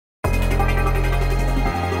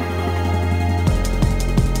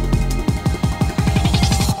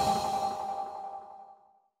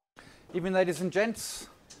Evening, ladies and gents.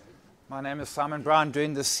 My name is Simon Brown,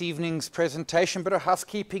 doing this evening's presentation. Bit of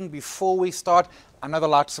housekeeping before we start. I know the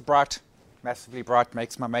lights are bright, massively bright,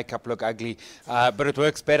 makes my makeup look ugly, but it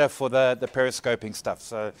works better for the periscoping stuff.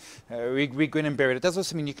 So we grin and bear it. It does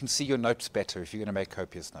also mean you can see your notes better if you're going to make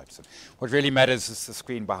copious notes. And what really matters is the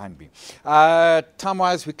screen behind me.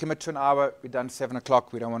 Time-wise, we commit to an hour. We're done 7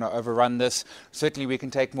 o'clock. We don't want to overrun this. Certainly, we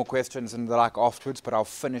can take more questions and the like afterwards, but I'll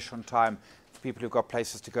finish on time. People who've got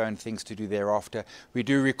places to go and things to do thereafter. We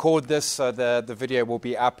do record this, so the video will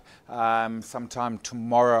be up sometime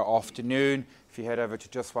tomorrow afternoon. If you head over to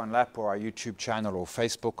Just One Lap or our YouTube channel or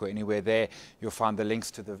Facebook or anywhere there, you'll find the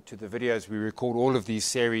links to the videos. We record all of these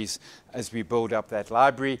series as we build up that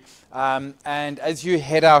library. And as you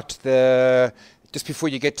head out, just before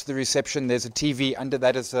you get to the reception, there's a TV. Under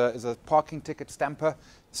that is a parking ticket stamper.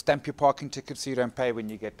 Stamp your parking ticket so you don't pay when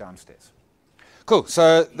you get downstairs. Cool,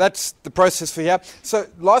 so that's the process for here. So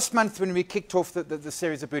last month when we kicked off the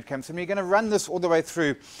series of boot camps, and we're going to run this all the way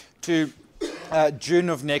through to June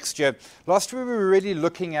of next year. Last year we were really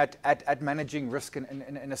looking at managing risk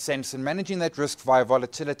in a sense, and managing that risk via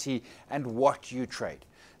volatility and what you trade.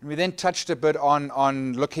 And we then touched a bit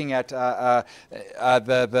on looking at the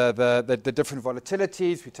different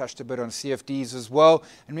volatilities. We touched a bit on CFDs as well.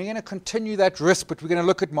 And we're going to continue that risk, but we're going to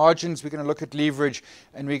look at margins, we're going to look at leverage,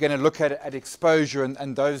 and we're going to look at exposure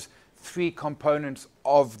and those three components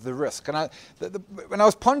of the risk. And when I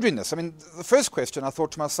was pondering this, I mean, the first question I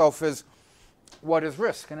thought to myself is, what is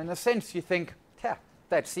risk? And in a sense, you think, yeah,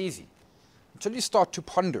 that's easy, until you start to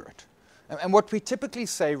ponder it. And what we typically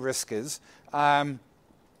say risk is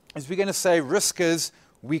we're going to say risk is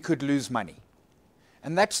we could lose money.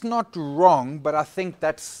 And that's not wrong, but I think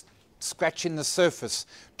that's scratching the surface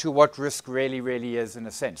to what risk really, really is in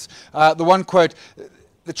a sense. The one quote,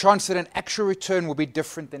 the chance that an actual return will be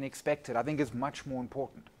different than expected, I think is much more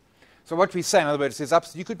important. So what we say, in other words, is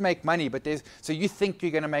you could make money, so you think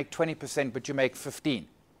you're going to make 20%, but you make 15.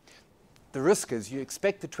 The risk is you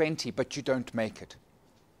expect the 20, but you don't make it.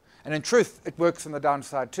 And in truth, it works on the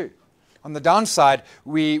downside too. On the downside,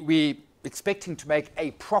 we expecting to make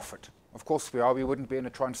a profit. Of course we are. We wouldn't be in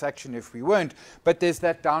a transaction if we weren't. But there's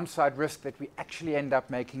that downside risk that we actually end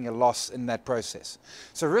up making a loss in that process.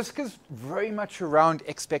 So risk is very much around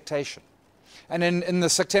expectation. And in the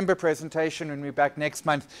September presentation, when we're back next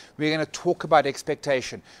month, we're going to talk about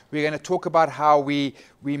expectation. We're going to talk about how we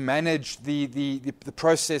manage the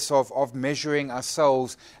process of measuring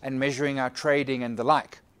ourselves and measuring our trading and the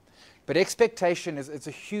like. But expectation is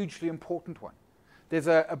a hugely important one. There's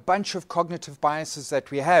a bunch of cognitive biases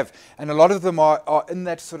that we have, and a lot of them are in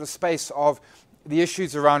that sort of space of the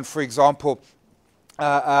issues around, for example,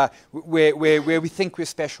 where we think we're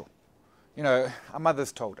special. You know, our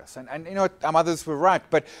mothers told us, and you know, our mothers were right,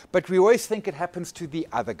 but we always think it happens to the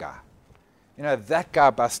other guy. You know, that guy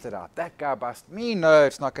busted out, that guy busted me. No,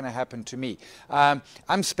 it's not going to happen to me.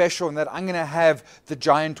 I'm special in that I'm going to have the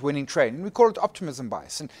giant winning trade, and we call it optimism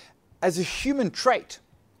bias. And as a human trait,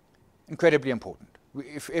 incredibly important.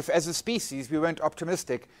 If as a species we weren't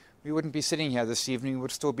optimistic, we wouldn't be sitting here this evening. We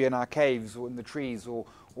would still be in our caves or in the trees or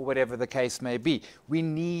whatever the case may be. We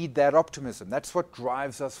need that optimism. That's what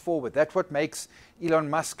drives us forward. That's what makes Elon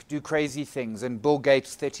Musk do crazy things, and Bill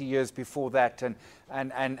Gates 30 years before that,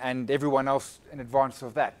 and everyone else in advance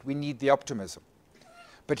of that. We need the optimism.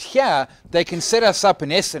 But here, they can set us up,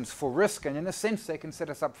 in essence, for risk, and in a sense, they can set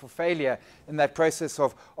us up for failure in that process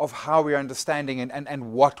of how we're understanding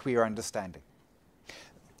and what we are understanding.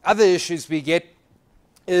 Other issues we get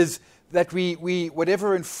is that we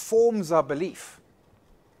whatever informs our belief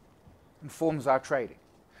informs our trading.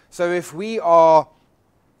 So if we are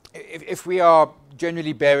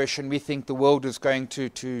generally bearish and we think the world is going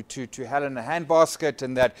to hell in a handbasket,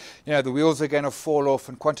 and that, you know, the wheels are going to fall off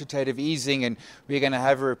and quantitative easing, and we're going to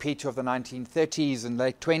have a repeat of the 1930s and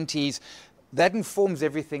late 20s, that informs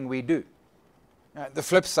everything we do. The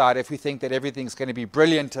flip side, if we think that everything's going to be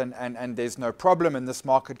brilliant and there's no problem and this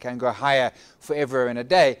market can go higher forever and a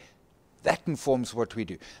day, that informs what we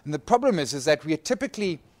do. And the problem is that we are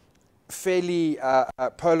typically fairly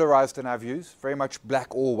polarized in our views, very much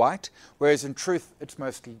black or white, whereas in truth it's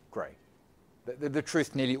mostly grey. The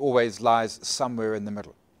truth nearly always lies somewhere in the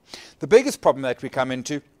middle. The biggest problem that we come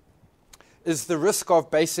into is the risk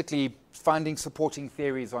of basically finding supporting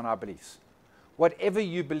theories on our beliefs. Whatever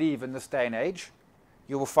you believe in this day and age,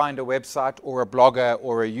 you will find a website or a blogger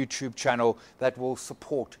or a YouTube channel that will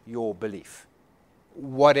support your belief.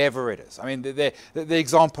 Whatever it is. I mean, the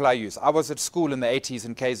example I use, I was at school in the 80s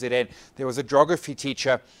in KZN. There was a geography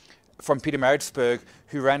teacher from Pietermaritzburg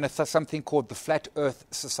who ran something called the Flat Earth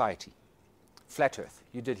Society. Flat Earth,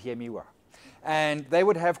 you did hear me well. and they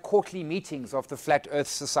would have quarterly meetings of the Flat Earth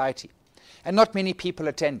Society. And not many people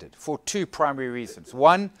attended for two primary reasons.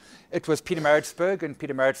 One, it was Pietermaritzburg, and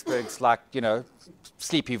Pietermaritzburg's like,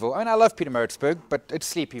 Sleepyville. And I love Pietermaritzburg, but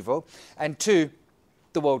it's Sleepyville. And two,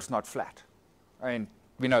 the world's not flat. I mean,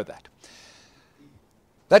 we know that.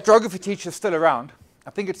 That geography teacher's still around. I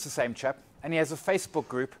think it's the same chap. And he has a Facebook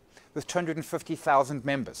group with 250,000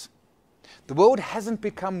 members. The world hasn't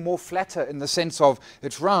become more flatter in the sense of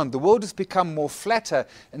it's round. The world has become more flatter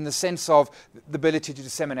in the sense of the ability to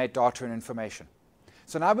disseminate data and information.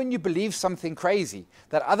 So now when you believe something crazy,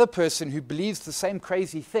 that other person who believes the same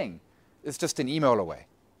crazy thing is just an email away.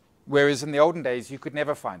 Whereas in the olden days, you could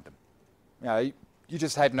never find them. You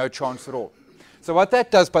just had no chance at all. So what that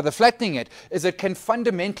does by the flattening it is it can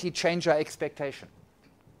fundamentally change our expectation.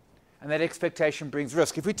 And that expectation brings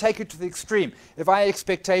risk. If we take it to the extreme, if our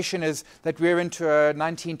expectation is that we're into a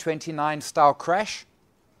 1929 style crash,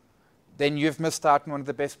 then you've missed out on one of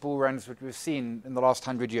the best bull runs that we've seen in the last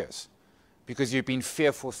 100 years because you've been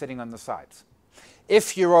fearful sitting on the sides.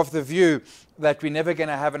 If you're of the view that we're never going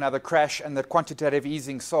to have another crash and that quantitative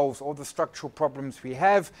easing solves all the structural problems we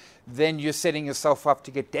have, then you're setting yourself up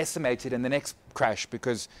to get decimated in the next crash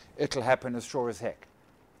because it'll happen as sure as heck.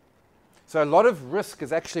 So a lot of risk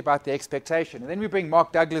is actually about the expectation. And then we bring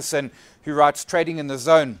Mark Douglas in, who writes Trading in the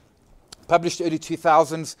Zone, published early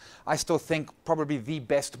 2000s. I still think probably the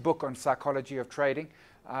best book on psychology of trading.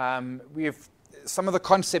 Some of the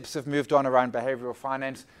concepts have moved on around behavioral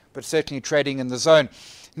finance, but certainly Trading in the Zone.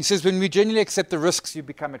 He says, when we genuinely accept the risks, you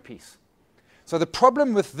become at peace. So the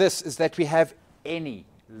problem with this is that we have any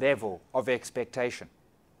level of expectation.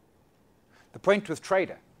 The point with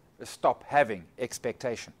trader is stop having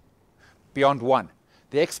expectation. Beyond one,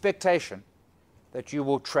 the expectation that you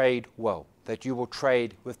will trade well, that you will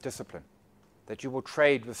trade with discipline, that you will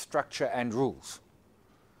trade with structure and rules.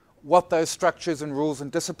 What those structures and rules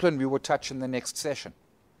and discipline we will touch in the next session.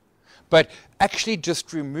 But actually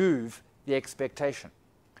just remove the expectation.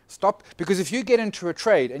 Stop, because if you get into a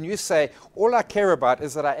trade and you say, all I care about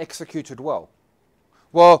is that I executed well,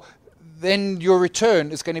 then your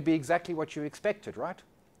return is going to be exactly what you expected, right?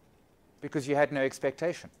 Because you had no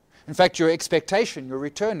expectation. In fact, your expectation, your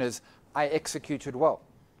return is, I executed well.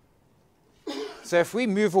 So if we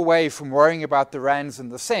move away from worrying about the rands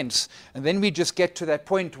and the cents, and then we just get to that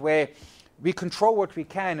point where we control what we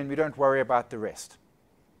can and we don't worry about the rest.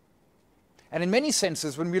 And in many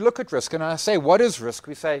senses, when we look at risk, and I say, what is risk?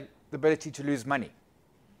 We say, the ability to lose money.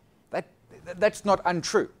 That's not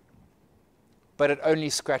untrue, but it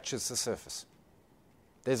only scratches the surface.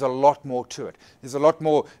 There's a lot more to it. There's a lot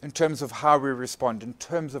more in terms of how we respond, in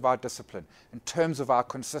terms of our discipline, in terms of our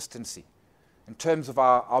consistency, in terms of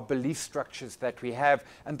our belief structures that we have,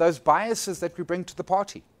 and those biases that we bring to the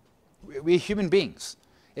party. We're human beings.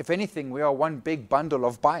 If anything, we are one big bundle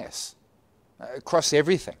of bias across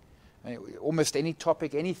everything. Almost any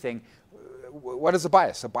topic, anything. What is a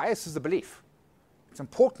bias? A bias is a belief. It's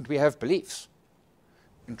important we have beliefs.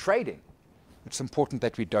 In trading, it's important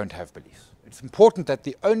that we don't have beliefs. It's important that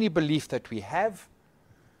the only belief that we have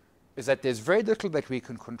is that there's very little that we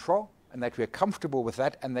can control and that we're comfortable with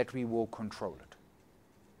that and that we will control it.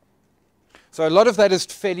 So a lot of that is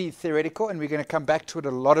fairly theoretical, and we're going to come back to it,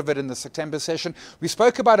 a lot of it in the September session. We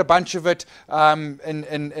spoke about a bunch of it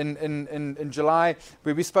in July,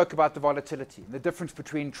 where we spoke about the volatility, the difference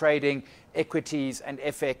between trading, equities, and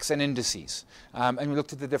FX and indices. And we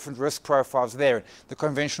looked at the different risk profiles there. The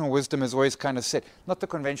conventional wisdom has always kind of said, not the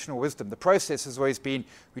conventional wisdom, the process has always been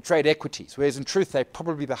we trade equities, whereas in truth they're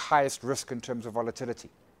probably the highest risk in terms of volatility.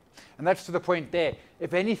 And that's to the point there.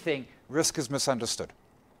 If anything, risk is misunderstood.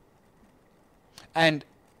 And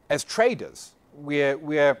as traders, I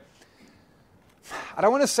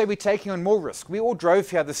don't want to say we're taking on more risk. We all drove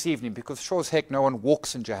here this evening because sure as heck no one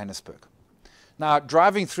walks in Johannesburg. Now,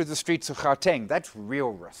 driving through the streets of Gauteng, that's real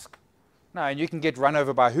risk. No, and you can get run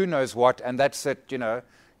over by who knows what, and that's it,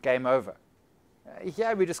 game over.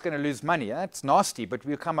 Yeah, we're just going to lose money. That's nasty, but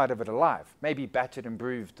we'll come out of it alive. Maybe battered and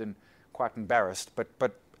bruised and quite embarrassed,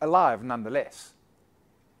 but alive nonetheless.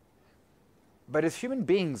 But as human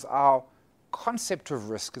beings, our concept of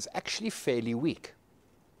risk is actually fairly weak.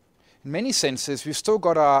 In many senses, we've still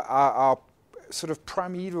got our sort of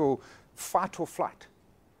primeval fight or flight.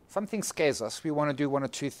 Something scares us, we want to do one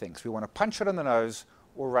of two things. We want to punch it in the nose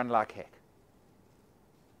or run like heck.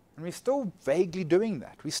 And we're still vaguely doing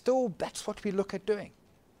that. That's what we look at doing.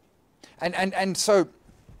 And so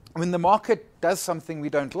when the market does something we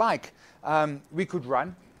don't like, we could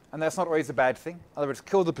run, and that's not always a bad thing. In other words,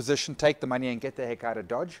 kill the position, take the money, and get the heck out of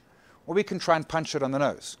Dodge. Or we can try and punch it on the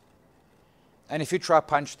nose. And if you try to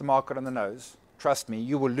punch the market on the nose, trust me,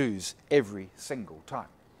 you will lose every single time.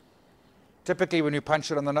 Typically, when we punch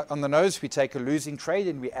it on the nose, we take a losing trade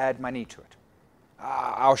and we add money to it.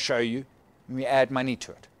 I'll show you. And we add money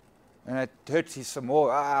to it. And it hurts you some more.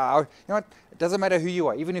 You know what? It doesn't matter who you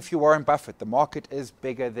are. Even if you're Warren Buffett, the market is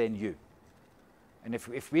bigger than you. And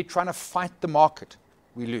if we're trying to fight the market,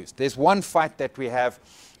 we lose. There's one fight that we have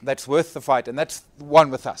that's worth the fight, and that's the one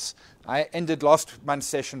with us. I ended last month's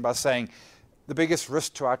session by saying the biggest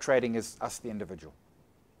risk to our trading is us, the individual.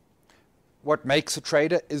 What makes a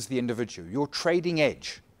trader is the individual. Your trading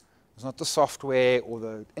edge. It's not the software or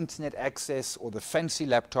the internet access or the fancy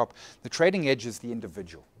laptop. The trading edge is the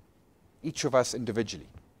individual. Each of us individually.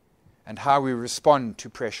 And how we respond to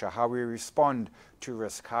pressure, how we respond to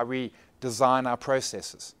risk, how we design our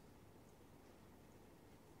processes.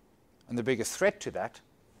 And the biggest threat to that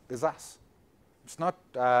is us. It's not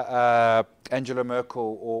Angela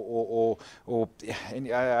Merkel or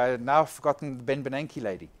I've now forgotten the Ben Bernanke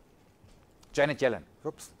lady. Janet Yellen.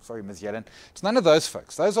 Oops, sorry, Ms. Yellen. It's none of those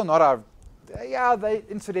folks. Those are not our, they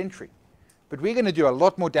incidentary. But we're going to do a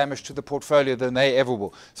lot more damage to the portfolio than they ever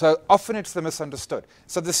will. So often it's the misunderstood.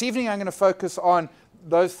 So this evening I'm going to focus on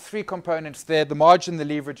those three components there, the margin, the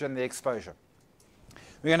leverage, and the exposure.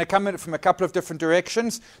 We're going to come in from a couple of different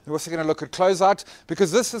directions. We're also going to look at closeout,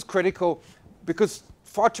 because this is critical, because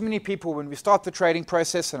far too many people, when we start the trading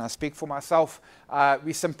process, and I speak for myself,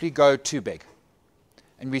 we simply go too big.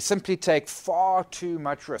 And we simply take far too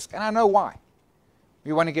much risk. And I know why.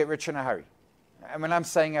 We want to get rich in a hurry. And when I'm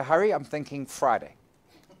saying a hurry, I'm thinking Friday.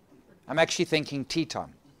 I'm actually thinking tea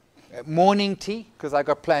time. Morning tea, because I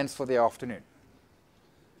got plans for the afternoon.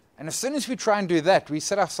 And as soon as we try and do that, we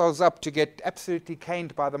set ourselves up to get absolutely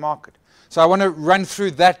caned by the market. So I want to run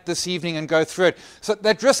through that this evening and go through it. So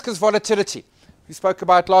that risk is volatility. We spoke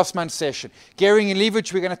about last month's session. Gearing and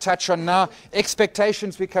leverage we're going to touch on now.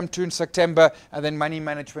 Expectations we come to in September, and then money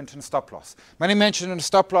management and stop loss. Money management and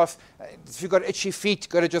stop loss, if you've got itchy feet,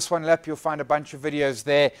 go to Just One Lap. You'll find a bunch of videos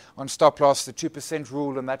there on stop loss, the 2%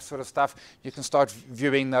 rule and that sort of stuff. You can start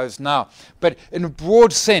viewing those now. But in a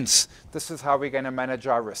broad sense, this is how we're going to manage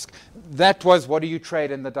our risk. That was what do you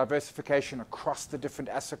trade in the diversification across the different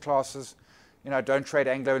asset classes. You know, don't trade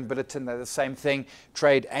Anglo and Billiton, they're the same thing.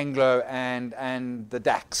 Trade Anglo and the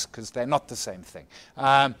DAX, because they're not the same thing. We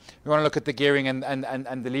want to look at the gearing and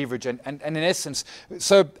the leverage. And in essence,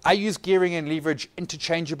 so I use gearing and leverage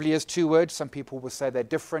interchangeably as two words. Some people will say they're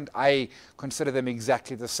different. I consider them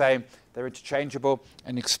exactly the same. They're interchangeable.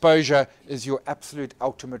 And exposure is your absolute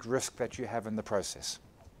ultimate risk that you have in the process.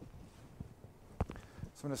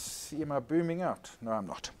 So I'm going to see, am I booming out? No, I'm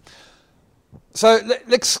not. So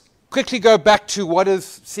let's quickly go back to what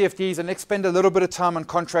is CFDs, and let's spend a little bit of time on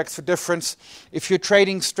contracts for difference. If you're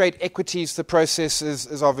trading straight equities, the process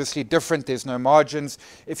is obviously different. There's no margins.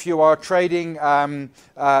 If you are trading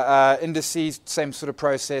indices, same sort of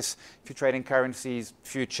process. If you're trading currencies,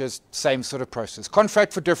 futures, same sort of process.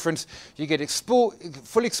 Contract for difference, you get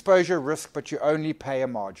full exposure risk, but you only pay a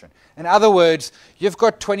margin. In other words, you've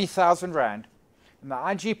got 20,000 Rand. In the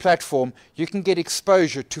IG platform, you can get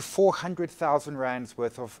exposure to 400,000 Rands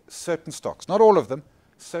worth of certain stocks. Not all of them,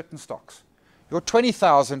 certain stocks. Your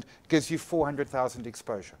 20,000 gives you 400,000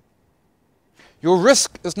 exposure. Your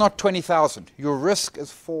risk is not 20,000. Your risk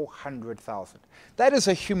is 400,000. That is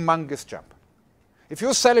a humongous jump. If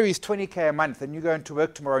your salary is 20K a month and you go into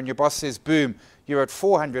work tomorrow and your boss says, boom, you're at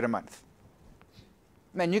 400 a month,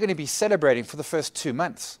 man, you're going to be celebrating for the first 2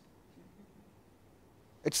 months.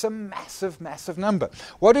 It's a massive, massive number.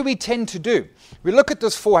 What do we tend to do? We look at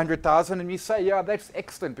this 400,000 and we say, yeah, that's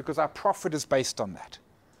excellent because our profit is based on that.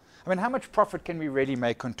 I mean, how much profit can we really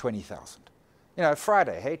make on 20,000? You know,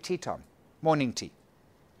 Friday, hey, tea time, morning tea.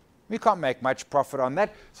 We can't make much profit on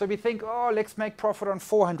that. So we think, oh, let's make profit on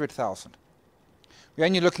 400,000. We're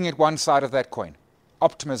only looking at one side of that coin.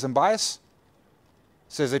 Optimism bias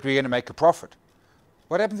says that we're going to make a profit.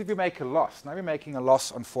 What happens if we make a loss? Now we're making a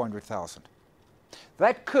loss on 400,000.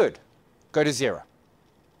 That could go to zero.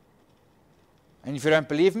 And if you don't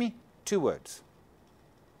believe me, 2 words.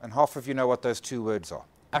 And half of you know what those 2 words are.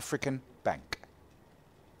 African Bank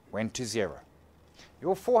went to zero.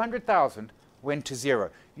 Your 400,000 went to zero.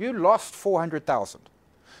 You lost 400,000.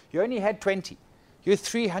 You only had 20. You're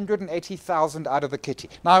 380,000 out of the kitty.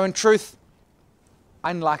 Now, in truth,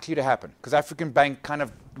 unlikely to happen because African Bank kind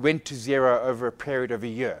of went to zero over a period of a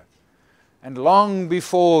year. And long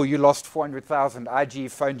before you lost 400,000, IG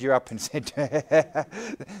phoned you up and said,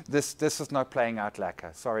 this is not playing out lacquer.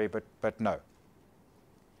 Sorry, but no.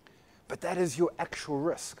 But that is your actual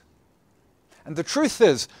risk. And the truth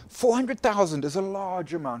is, 400,000 is a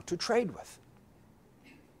large amount to trade with.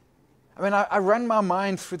 I mean, I run my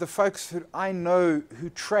mind through the folks who I know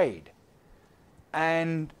who trade,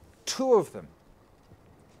 and 2 of them,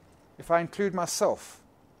 if I include myself,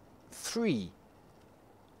 3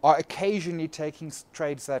 are occasionally taking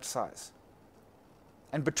trades that size.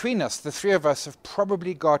 And between us, the 3 of us have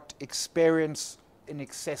probably got experience in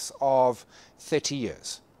excess of 30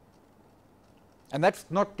 years. And that's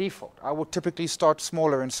not default. I will typically start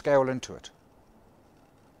smaller and scale into it.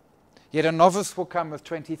 Yet a novice will come with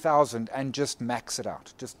 20,000 and just max it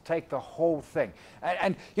out. Just take the whole thing.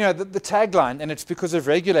 And you know, the tagline, and it's because of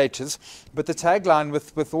regulators, but the tagline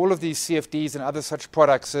with all of these CFDs and other such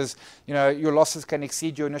products is, you know, your losses can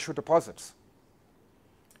exceed your initial deposits.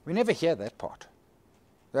 We never hear that part.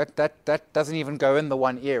 That doesn't even go in the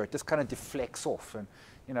one ear. It just kind of deflects off and,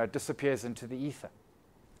 you know, disappears into the ether.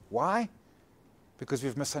 Why? Because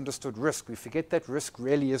we've misunderstood risk. We forget that risk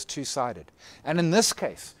really is two-sided. And in this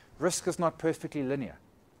case, risk is not perfectly linear.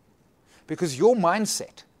 Because your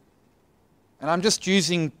mindset, and I'm just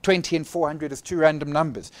using 20 and 400 as 2 random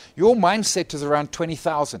numbers, your mindset is around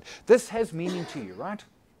 20,000. This has meaning to you, right?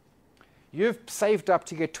 You've saved up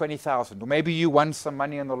to get 20,000, or maybe you won some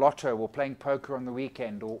money in the lotto or playing poker on the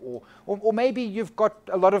weekend, or maybe you've got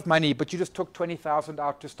a lot of money, but you just took 20,000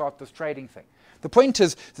 out to start this trading thing. The point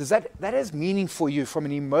is that has meaning for you from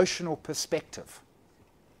an emotional perspective.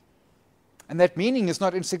 And that meaning is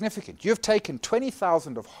not insignificant. You've taken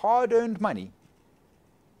 20,000 of hard-earned money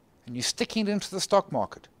and you're sticking it into the stock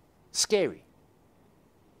market. Scary.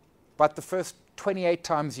 But the first 28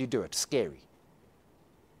 times you do it, scary.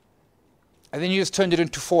 And then you just turned it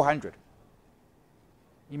into 400.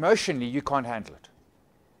 Emotionally, you can't handle it.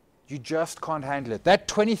 You just can't handle it. That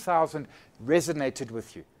 20,000 resonated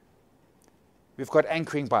with you. We've got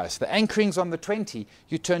anchoring bias. The anchoring's on the 20,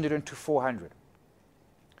 you turned it into 400.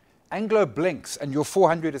 Anglo blinks and your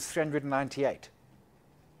 400 is 398.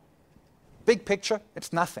 Big picture,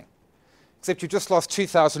 it's nothing. Except you just lost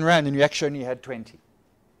 2,000 Rand and you actually only had 20.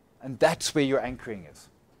 And that's where your anchoring is.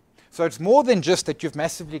 So it's more than just that you've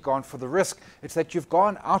massively gone for the risk. It's that you've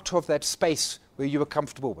gone out of that space where you were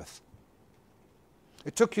comfortable with.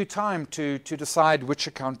 It took you time to decide which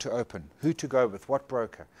account to open, who to go with, what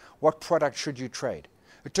broker, what product should you trade.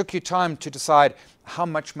 It took you time to decide how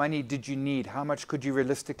much money did you need, how much could you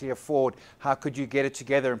realistically afford, how could you get it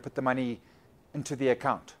together and put the money into the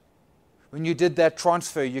account. When you did that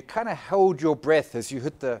transfer, you kind of held your breath as you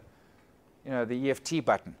hit the EFT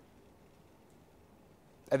button.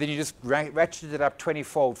 And then you just ratcheted it up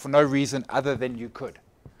 20-fold for no reason other than you could.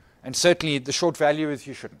 And certainly the short value is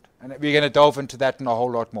you shouldn't. And we're going to delve into that and a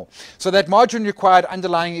whole lot more. So that margin required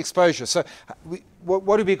underlying exposure. So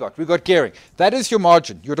what do we got? We've got gearing. That is your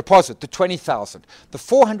margin, your deposit, the 20,000. The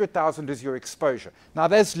 400,000 is your exposure. Now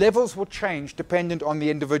those levels will change dependent on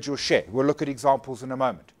the individual share. We'll look at examples in a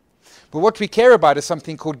moment. But what we care about is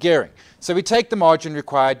something called gearing. So we take the margin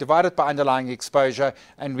required, divide it by underlying exposure,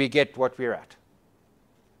 and we get what we're at.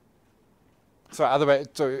 So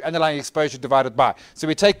underlying exposure divided by. So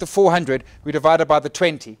we take the 400, we divide it by the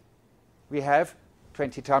 20. We have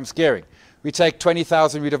 20 times gearing. We take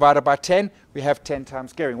 20,000, we divide it by 10. We have 10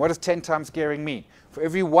 times gearing. What does 10 times gearing mean? For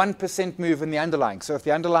every 1% move in the underlying. So if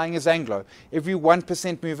the underlying is Anglo, every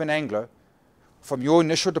 1% move in Anglo, from your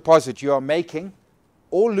initial deposit, you are making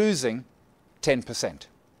or losing 10%.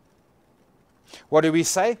 What do we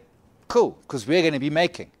say? Cool, because we're going to be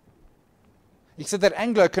making. Except that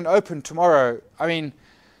Anglo can open tomorrow. I mean,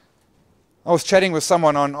 I was chatting with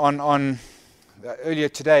someone on earlier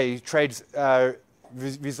today who trades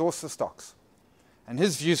resources stocks. And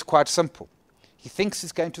his view is quite simple. He thinks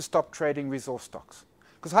he's going to stop trading resource stocks.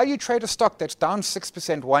 Because how do you trade a stock that's down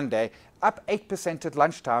 6% one day, up 8% at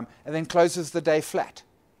lunchtime, and then closes the day flat?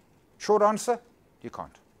 Short answer, you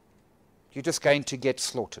can't. You're just going to get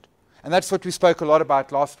slaughtered. And that's what we spoke a lot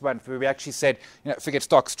about last month, where we actually said, forget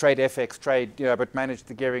stocks, trade FX, trade, but manage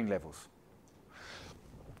the gearing levels.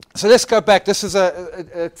 So let's go back. This is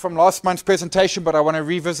from last month's presentation, but I want to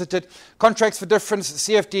revisit it. Contracts for difference,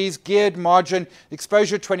 CFDs, geared, margin,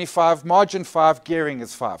 exposure 25, margin 5, gearing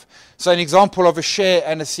is 5. So an example of a share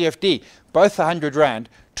and a CFD, both 100 Rand,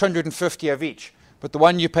 250 of each. But the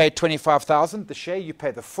one you pay 25,000, the share you pay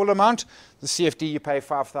the full amount, the CFD you pay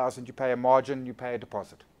 5,000, you pay a margin, you pay a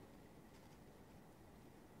deposit.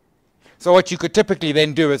 So what you could typically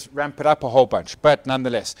then do is ramp it up a whole bunch, but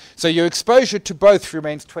nonetheless. So your exposure to both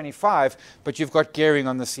remains 25, but you've got gearing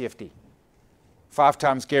on the CFD. 5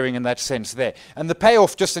 times gearing in that sense there. And the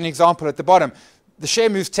payoff, just an example at the bottom, the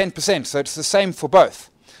share moves 10%, so it's the same for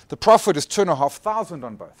both. The profit is 2,500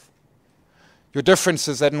 on both. Your difference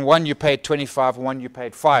is that in one you paid 25 and one you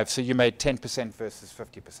paid 5, so you made 10% versus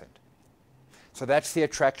 50%. So that's the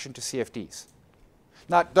attraction to CFDs.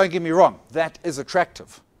 Now, don't get me wrong, that is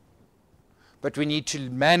attractive. But we need to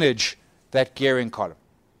manage that gearing column.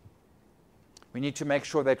 We need to make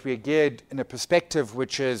sure that we're geared in a perspective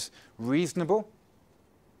which is reasonable,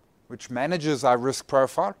 which manages our risk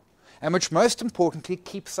profile, and which most importantly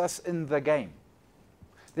keeps us in the game.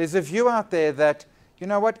 There's a view out there that, you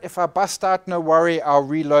know what, if I bust out, no worry, I'll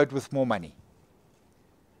reload with more money.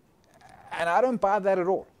 And I don't buy that at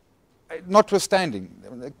all.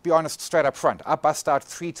 Notwithstanding, be honest, straight up front, I bust out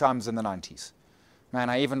 3 times in the 90s. Man,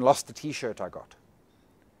 I even lost the T-shirt I got.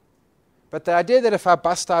 But the idea that if I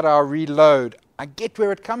bust out, I'll reload, I get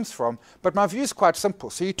where it comes from, but my view is quite simple.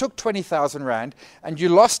 So you took 20,000 Rand and you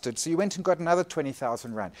lost it, so you went and got another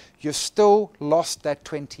 20,000 Rand. You still lost that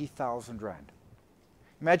 20,000 Rand.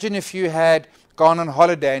 Imagine if you had gone on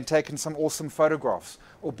holiday and taken some awesome photographs,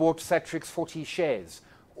 or bought Satrix 40 shares,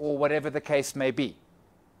 or whatever the case may be.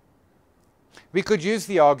 We could use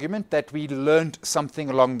the argument that we learned something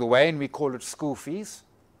along the way and we call it school fees.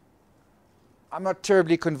 I'm not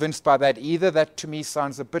terribly convinced by that either. That to me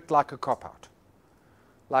sounds a bit like a cop-out.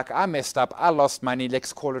 Like, I messed up, I lost money,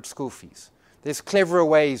 let's call it school fees. There's cleverer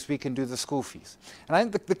ways we can do the school fees. And I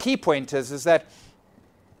think the key point is that,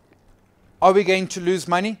 are we going to lose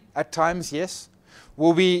money? At times, yes.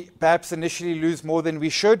 Will we perhaps initially lose more than we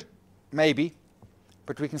should? Maybe.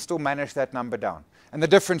 But we can still manage that number down. And the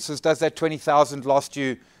difference is, does that 20,000 last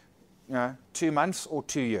you, 2 months or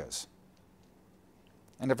 2 years?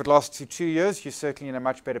 And if it lasts you 2 years, you're certainly in a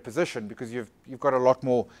much better position because you've got a lot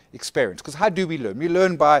more experience. Because how do we learn? We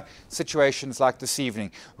learn by situations like this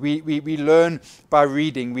evening. We learn by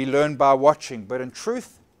reading. We learn by watching. But in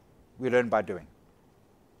truth, we learn by doing.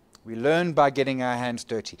 We learn by getting our hands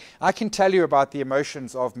dirty. I can tell you about the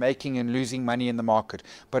emotions of making and losing money in the market.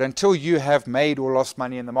 But until you have made or lost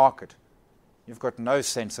money in the market, you've got no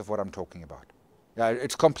sense of what I'm talking about.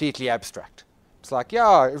 It's completely abstract. It's like,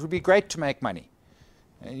 yeah, it would be great to make money.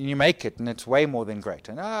 And you make it, and it's way more than great.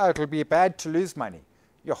 And it'll be bad to lose money.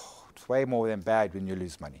 It's way more than bad when you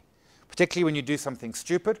lose money. Particularly when you do something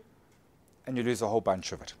stupid, and you lose a whole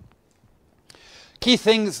bunch of it. Key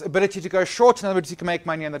things, ability to go short. In other words, you can make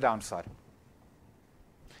money on the downside.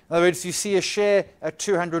 In other words, you see a share at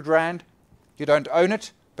 200 Rand. You don't own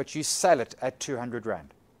it, but you sell it at 200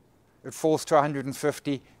 Rand. It falls to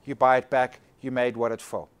 150. You buy it back. You made what it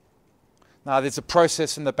fell. Now, there's a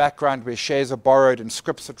process in the background where shares are borrowed and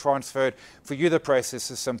scrips are transferred. For you, the process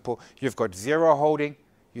is simple. You've got 0 holding.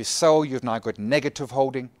 You sell. You've now got negative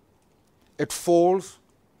holding. It falls.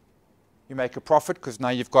 You make a profit because now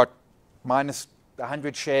you've got minus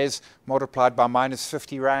 100 shares multiplied by minus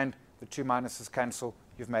 50 Rand. The 2 minuses cancel.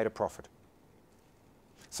 You've made a profit.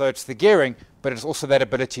 So it's the gearing, but it's also that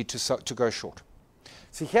ability to go short.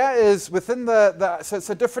 So here is within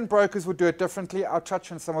so different brokers will do it differently. I'll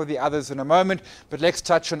touch on some of the others in a moment, but let's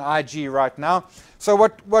touch on IG right now. So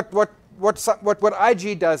what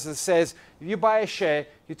IG does is says, if you buy a share,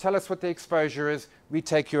 you tell us what the exposure is, we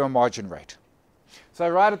take your margin rate. So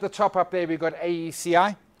right at the top up there, we've got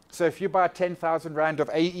AECI. So if you buy 10,000 Rand of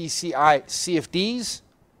AECI CFDs,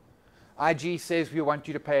 IG says we want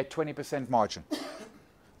you to pay a 20% margin.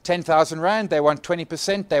 10,000 Rand, they want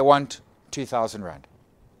 20%, they want 2,000 Rand.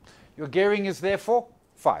 Your gearing is therefore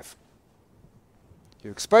 5.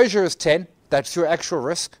 Your exposure is 10. That's your actual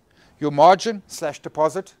risk. Your margin /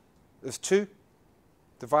 deposit is 2.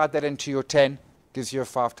 Divide that into your 10, gives you a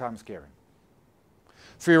 5 times gearing.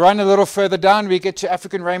 If we run a little further down, we get to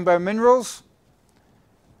African Rainbow Minerals.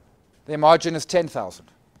 Their margin is 10,000.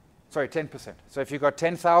 Sorry, 10%. So if you've got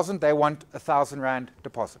 10,000, they want 1,000 Rand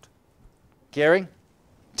deposit. Gearing,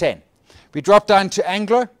 10. We drop down to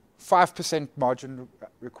Anglo. 5% margin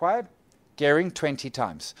required, gearing 20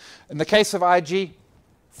 times. In the case of IG,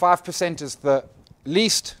 5% is the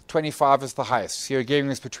least, 25 is the highest. So your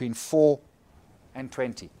gearing is between 4 and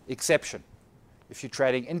 20. Exception. If you're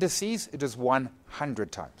trading indices, it is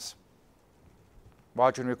 100 times.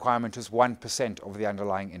 Margin requirement is 1% of the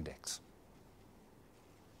underlying index.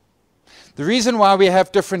 The reason why we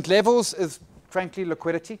have different levels is, frankly,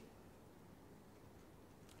 liquidity,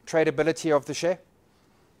 tradability of the share.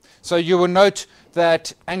 So you will note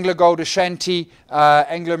that AngloGold Ashanti,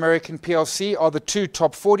 Anglo American PLC are the 2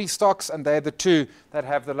 top 40 stocks, and they're the 2 that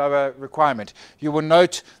have the lower requirement. You will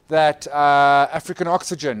note that African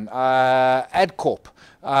Oxygen, Adcorp,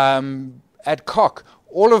 Adcock,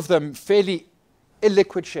 all of them fairly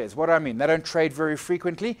illiquid shares. What do I mean? They don't trade very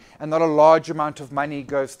frequently, and not a large amount of money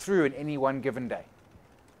goes through in any one given day.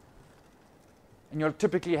 And you'll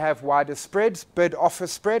typically have wider spreads, bid-offer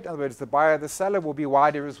spread. In other words, the buyer, the seller will be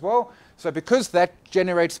wider as well. So because that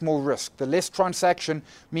generates more risk, the less transaction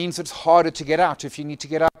means it's harder to get out if you need to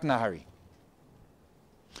get out in a hurry.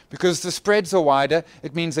 Because the spreads are wider,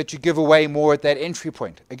 it means that you give away more at that entry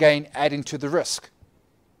point, again, adding to the risk.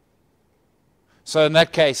 So in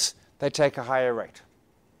that case, they take a higher rate.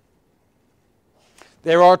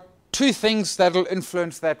 There are two things that will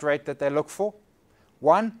influence that rate that they look for.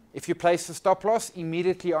 One, if you place a stop loss,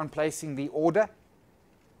 immediately on placing the order,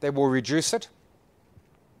 they will reduce it.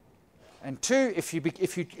 And two,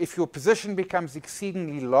 if your position becomes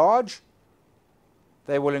exceedingly large,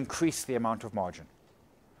 they will increase the amount of margin.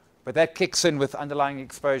 But that kicks in with underlying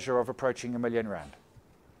exposure of approaching R1 million.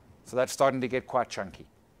 So that's starting to get quite chunky.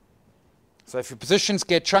 So if your positions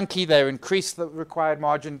get chunky, they increase the required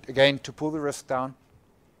margin, again, to pull the risk down.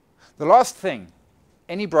 The last thing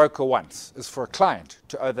any broker wants is for a client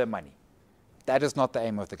to owe their money. That is not the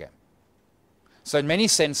aim of the game. So in many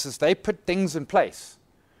senses, they put things in place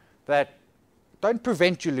that don't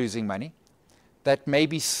prevent you losing money, that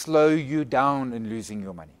maybe slow you down in losing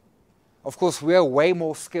your money. Of course, we are way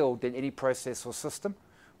more skilled than any process or system.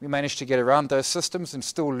 We manage to get around those systems and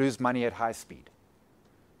still lose money at high speed.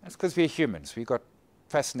 That's because we're humans. We've got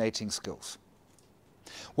fascinating skills.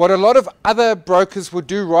 What a lot of other brokers would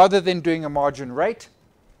do, rather than doing a margin rate,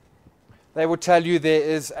 they will tell you there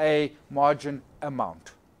is a margin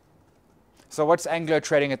amount. So what's Anglo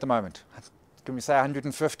trading at the moment? Can we say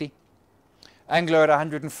 150? Anglo at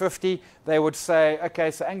 150, they would say, okay,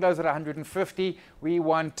 so Anglo's at 150, we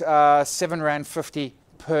want R7.50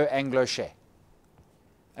 per Anglo share.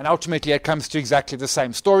 And ultimately it comes to exactly the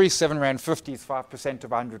same story. R7.50 is 5%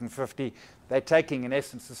 of 150. They're taking, in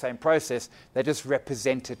essence, the same process. They just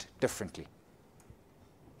represent it differently.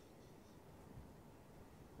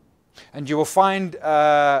 And you will find,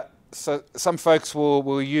 so some folks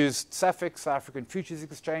will use SAFEX, South African Futures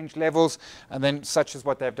Exchange levels, and then such as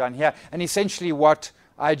what they've done here. And essentially what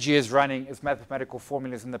IG is running is mathematical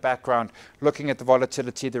formulas in the background, looking at the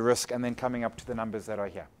volatility, the risk, and then coming up to the numbers that are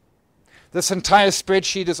here. This entire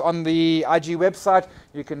spreadsheet is on the IG website.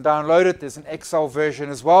 You can download it. There's an Excel version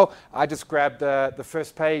as well. I just grabbed the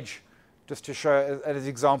first page just to show as an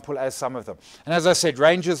example as some of them. And as I said,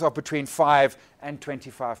 ranges are between 5 and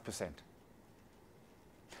 25%.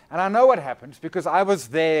 And I know what happens because I was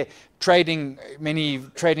there trading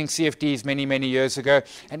CFDs many years ago.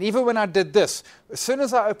 And even when I did this, as soon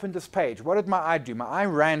as I opened this page, what did my eye do? My eye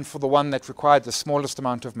ran for the one that required the smallest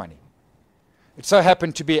amount of money. It so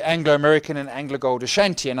happened to be Anglo American and Anglo Gold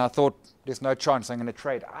Ashanti, and I thought there's no chance I'm going to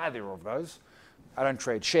trade either of those. I don't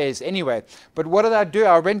trade shares anyway. But what did I do?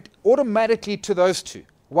 I went automatically to those two.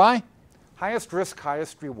 Why? Highest risk,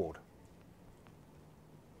 highest reward.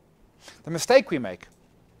 The mistake we make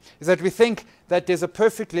is that we think that there's a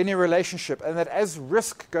perfect linear relationship and that as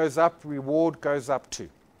risk goes up, reward goes up too.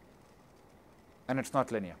 And it's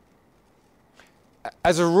not linear.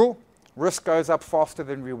 As a rule, risk goes up faster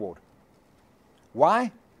than reward.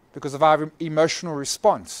 Why? Because of our emotional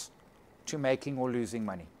response to making or losing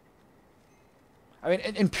money. I mean,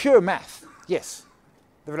 in pure math, yes,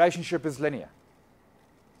 the relationship is linear.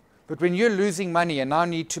 But when you're losing money and now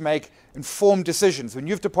need to make informed decisions, when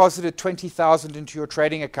you've deposited 20,000 into your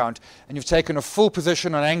trading account and you've taken a full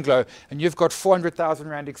position on Anglo and you've got 400,000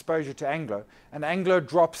 Rand exposure to Anglo, and Anglo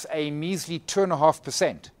drops a measly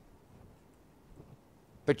 2.5%,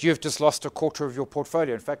 but you've just lost a quarter of your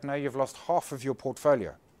portfolio. In fact, now you've lost half of your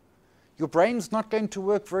portfolio. Your brain's not going to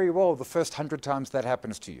work very well the first 100 times that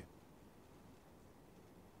happens to you.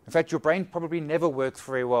 In fact, your brain probably never works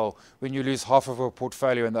very well when you lose half of your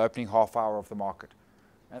portfolio in the opening half hour of the market.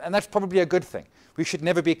 And that's probably a good thing. We should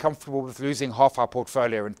never be comfortable with losing half our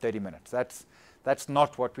portfolio in 30 minutes. That's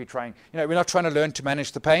not what we're trying. We're not trying to learn to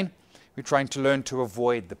manage the pain. We're trying to learn to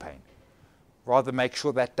avoid the pain. Rather make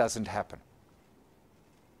sure that doesn't happen.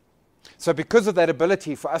 So because of that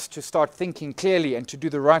ability for us to start thinking clearly and to do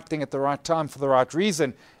the right thing at the right time for the right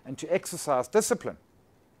reason and to exercise discipline,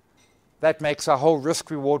 that makes our whole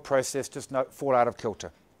risk-reward process just fall out of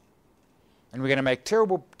kilter. And we're going to make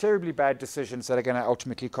terribly bad decisions that are going to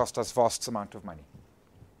ultimately cost us vast amount of money.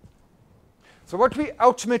 So what we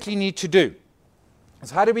ultimately need to do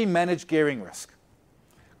is how do we manage gearing risk?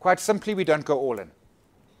 Quite simply, we don't go all in.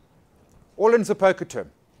 All in's a poker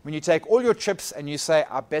term. When you take all your chips and you say,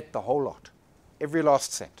 I bet the whole lot, every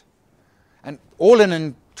last cent. And all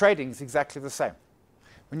in trading is exactly the same.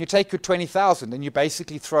 When you take your 20,000 and you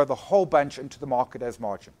basically throw the whole bunch into the market as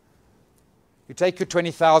margin. You take your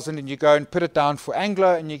 20,000 and you go and put it down for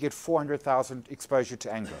Anglo and you get 400,000 exposure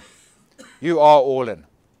to Anglo. You are all in.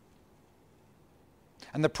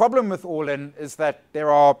 And the problem with all-in is that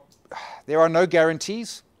there are no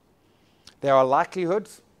guarantees. There are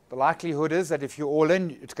likelihoods. The likelihood is that if you're all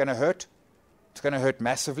in, it's going to hurt. It's going to hurt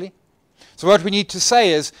massively. So what we need to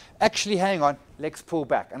say is, actually, hang on, let's pull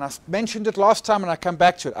back. And I mentioned it last time, and I come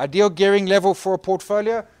back to it. Ideal gearing level for a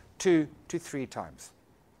portfolio, 2 to 3 times.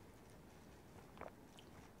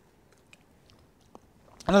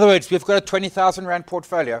 In other words, we've got a 20,000 Rand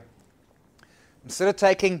portfolio. Instead of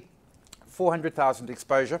taking 400,000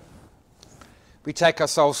 exposure, we take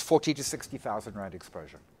ourselves 40 to 60,000 Rand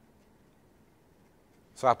exposure.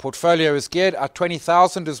 So our portfolio is geared. Our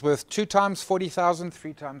 20,000 is worth 2 times 40,000,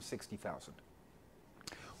 3 times 60,000.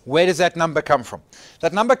 Where does that number come from?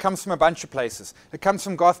 That number comes from a bunch of places. It comes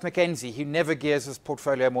from Garth McKenzie, who never gears his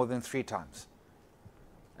portfolio more than 3 times.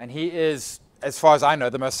 And he is, as far as I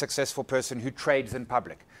know, the most successful person who trades in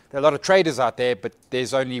public. There are a lot of traders out there, but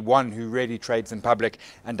there's only one who really trades in public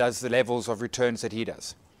and does the levels of returns that he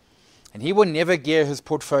does. And he will never gear his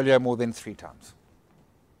portfolio more than 3 times.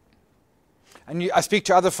 And I speak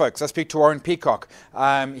to other folks. I speak to Warren Peacock.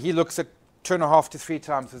 He looks at 2.5 to 3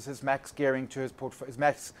 times as his max gearing to his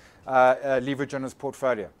max leverage on his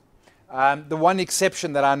portfolio. The one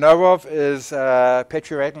exception that I know of is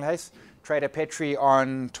Petri Redenhuis, Trader Petri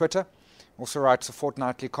on Twitter. Also writes a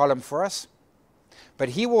fortnightly column for us. But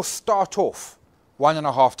he will start off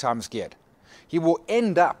 1.5 times geared. He will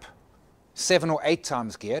end up 7 or 8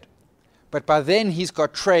 times geared. But by then he's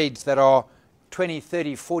got trades that are 20,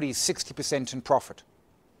 30, 40, 60% in profit.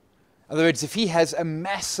 In other words, if he has a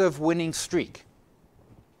massive winning streak,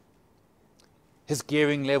 his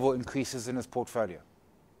gearing level increases in his portfolio.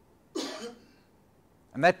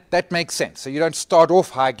 And that makes sense. So you don't start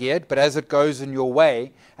off high geared, but as it goes in your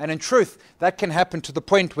way, and in truth, that can happen to the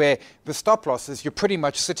point where the stop losses, you're pretty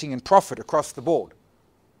much sitting in profit across the board,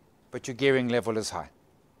 but your gearing level is high.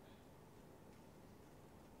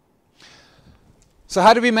 So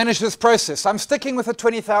how do we manage this process? I'm sticking with the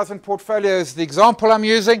 20,000 portfolio as the example I'm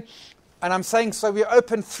using, and I'm saying, so we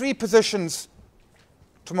open 3 positions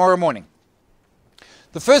tomorrow morning.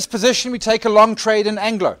 The first position, we take a long trade in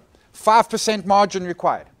Anglo, 5% margin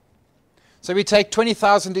required. So we take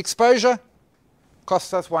 20,000 exposure,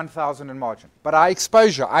 costs us 1,000 in margin. But our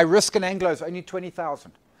exposure, our risk in Anglo is only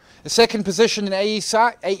 20,000. The second position in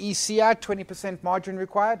AECI, 20% margin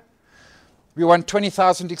required. We want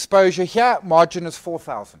 20,000 exposure here, margin is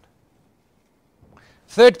 4,000.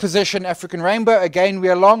 Third position, African Rainbow, again we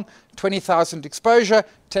are long, 20,000 exposure,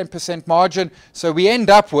 10% margin. So we end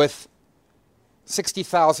up with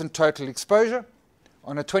 60,000 total exposure.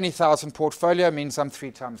 On a 20,000 portfolio means I'm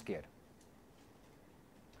 3 times geared.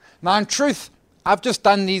 Now in truth, I've just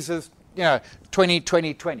done these as 20,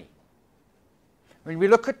 20, 20. When we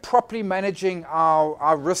look at properly managing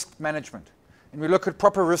our risk management, and we look at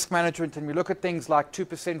proper risk management, and we look at things like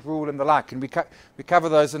 2% rule and the like, and we cover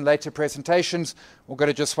those in later presentations. We'll go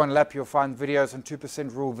to just one lap, you'll find videos on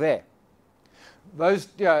 2% rule there. Those,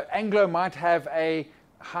 Anglo might have a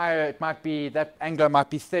higher, it might be, that Anglo might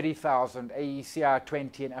be 30,000, AECI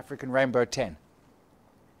 20, and African Rainbow 10.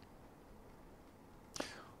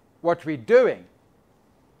 What we're doing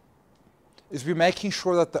is we're making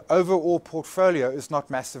sure that the overall portfolio is not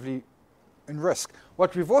massively in risk.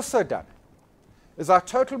 What we've also done is our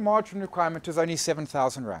total margin requirement is only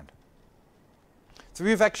 7,000 Rand. So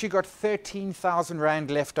we've actually got 13,000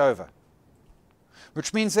 Rand left over,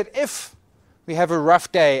 which means that if we have a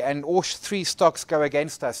rough day and all 3 stocks go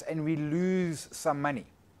against us and we lose some money,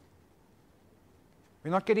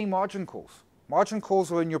 we're not getting margin calls. Margin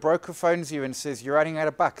calls are when your broker phones you and says, you're running out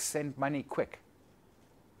of bucks, send money quick,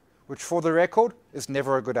 which for the record is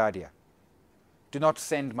never a good idea. Do not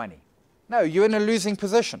send money. No, you're in a losing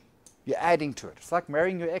position. You're adding to it. It's like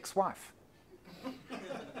marrying your ex-wife.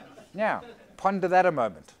 Now, ponder that a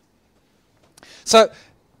moment. So,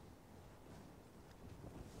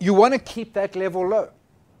 you want to keep that level low.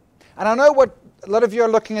 And I know what a lot of you are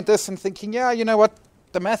looking at this and thinking, yeah, you know what,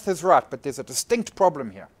 the math is right, but there's a distinct problem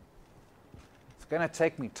here. It's going to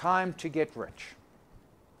take me time to get rich.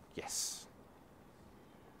 Yes.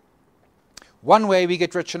 One way we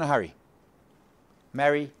get rich in a hurry.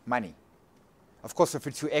 Marry money. Of course, if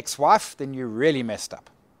it's your ex-wife, then you're really messed up.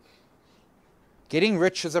 Getting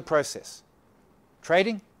rich is a process.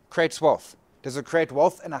 Trading creates wealth. Does it create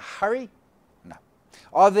wealth in a hurry? No.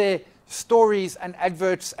 Are there stories and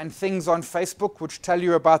adverts and things on Facebook which tell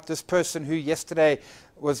you about this person who yesterday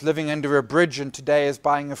was living under a bridge and today is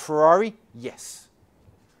buying a Ferrari? Yes.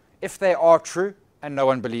 If they are true, and no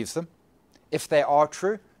one believes them, if they are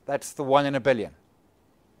true, that's the 1 in a billion.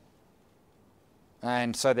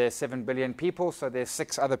 And so there's 7 billion people, so there's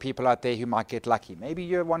 6 other people out there who might get lucky. Maybe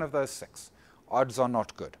you're one of those 6. odds are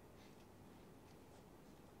not good.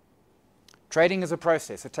 Trading is a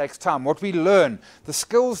process. It takes time. What we learn, the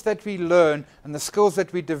skills that we learn and the skills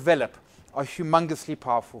that we develop are humongously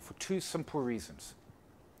powerful for two simple reasons.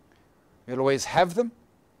 We'll always have them,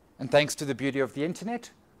 and thanks to the beauty of the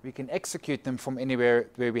internet, we can execute them from anywhere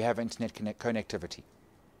where we have internet connectivity,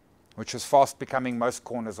 which is fast becoming most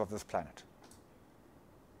corners of this planet.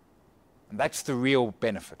 And that's the real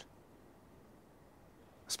benefit.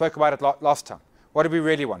 I spoke about it last time. What do we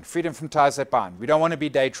really want? Freedom from ties that bind. We don't want to be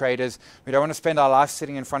day traders. We don't want to spend our life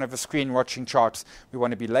sitting in front of a screen watching charts. We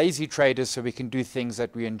want to be lazy traders so we can do things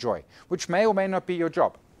that we enjoy, which may or may not be your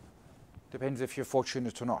job. Depends if you're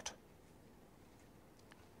fortunate or not.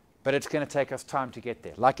 But it's going to take us time to get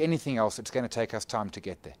there. Like anything else, it's going to take us time to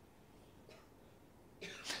get there.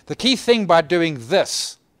 The key thing by doing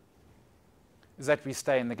this is that we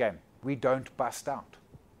stay in the game. We don't bust out.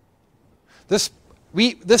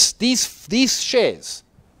 These shares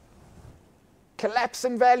collapse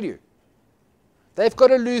in value. They've got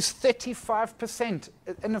to lose 35%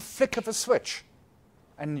 in a flick of a switch,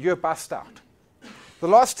 and you're bust out. The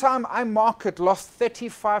last time our market lost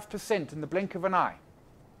 35% in the blink of an eye,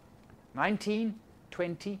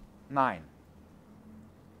 1929.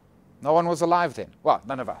 No one was alive then. Well,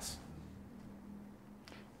 none of us.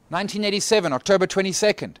 1987, October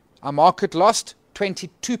 22nd, our market lost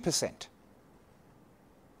 22%.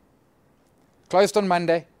 Closed on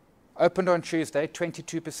Monday, opened on Tuesday,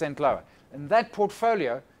 22% lower. In that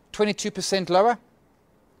portfolio, 22% lower,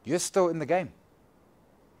 you're still in the game.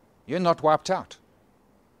 You're not wiped out.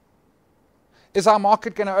 Is our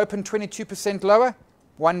market going to open 22% lower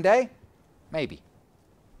one day? Maybe.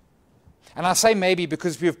 And I say maybe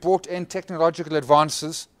because we've brought in technological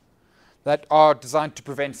advances that are designed to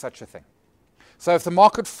prevent such a thing. So if the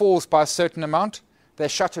market falls by a certain amount, they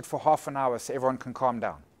shut it for half an hour so everyone can calm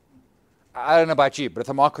down. I don't know about you, but if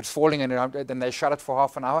the market's falling and then they shut it for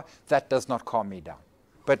half an hour, that does not calm me down.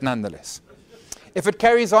 But nonetheless, if it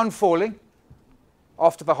carries on falling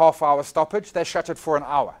after the half-hour stoppage, they shut it for an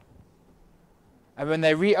hour. And when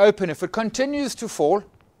they reopen, if it continues to fall,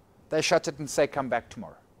 they shut it and say, come back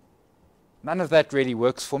tomorrow. None of that really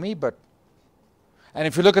works for me, but... And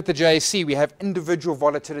if you look at the JSE, we have individual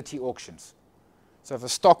volatility auctions. So if a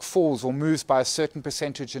stock falls or moves by a certain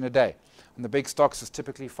percentage in a day, and the big stocks is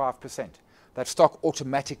typically 5%, that stock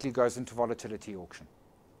automatically goes into volatility auction.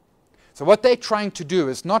 So what they're trying to do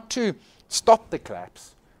is not to stop the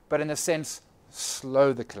collapse, but in a sense,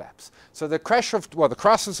 slow the collapse. So the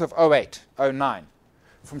crisis of 08, 09,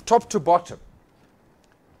 from top to bottom,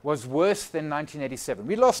 was worse than 1987.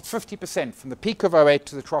 We lost 50% from the peak of 08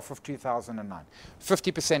 to the trough of 2009.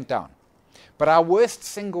 50% down. But our worst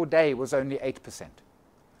single day was only 8%.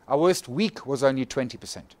 Our worst week was only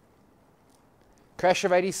 20%. Crash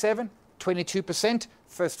of 87, 22%,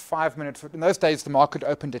 first 5 minutes. In those days, the market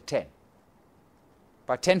opened at 10.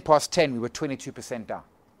 By 10 past 10, we were 22% down.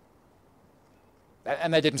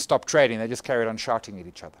 And they didn't stop trading. They just carried on shouting at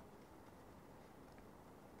each other.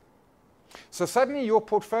 So suddenly your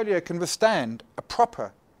portfolio can withstand a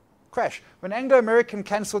proper crash. When Anglo American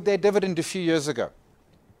cancelled their dividend a few years ago,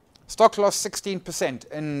 stock lost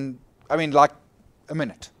 16% in, like a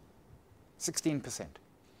minute. 16%.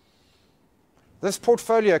 This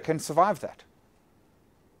portfolio can survive that.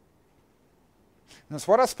 And that's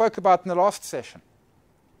what I spoke about in the last session.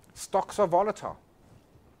 Stocks are volatile.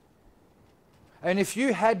 And if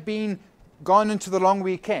you had gone into the long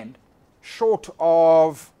weekend short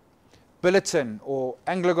of Billiton or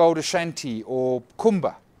AngloGold Ashanti or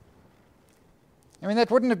Kumba, that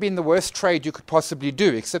wouldn't have been the worst trade you could possibly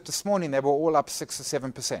do, except this morning they were all up 6 or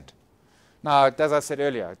 7%. Now, as I said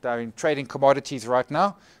earlier, trading commodities right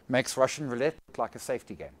now makes Russian roulette look like a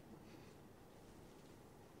safety game.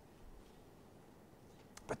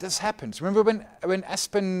 But this happens. Remember when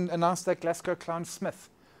Aspen announced that GlaxoSmithKline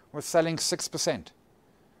was selling 6%?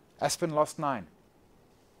 Aspen lost 9%.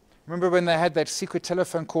 Remember when they had that secret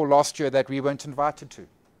telephone call last year that we weren't invited to?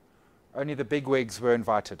 Only the bigwigs were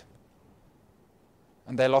invited.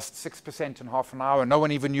 And they lost 6% in half an hour, and no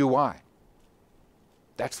one even knew why.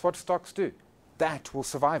 That's what stocks do. That will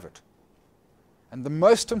survive it. And the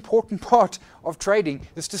most important part of trading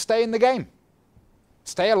is to stay in the game.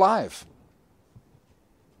 Stay alive.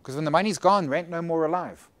 Because when the money's gone, we ain't no more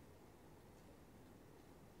alive.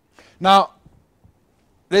 Now,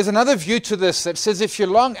 there's another view to this that says if you're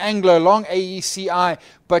long Anglo, long AECI,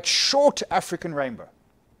 but short African Rainbow,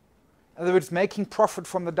 in other words, making profit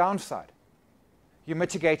from the downside, you're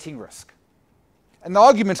mitigating risk. And the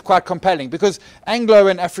argument's quite compelling because Anglo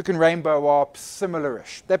and African Rainbow are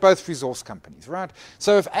similar-ish. They're both resource companies, right?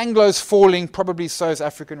 So if Anglo's falling, probably so is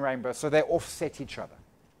African Rainbow, so they offset each other.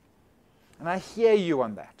 And I hear you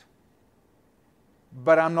on that.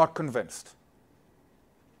 But I'm not convinced.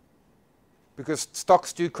 Because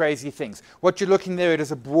stocks do crazy things. What you're looking there at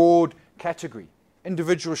is a broad category.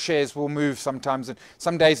 Individual shares will move sometimes. And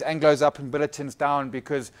some days Anglo's up and Billiton's down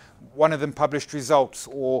because one of them published results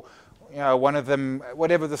or one of them,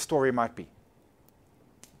 whatever the story might be.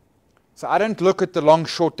 So I don't look at the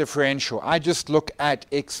long-short differential. I just look at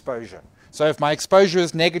exposure. So if my exposure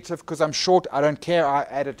is negative because I'm short, I don't care. I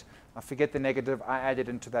add it. I forget the negative. I add it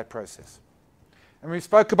into that process. And we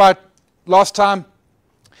spoke about last time,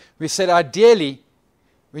 we said ideally,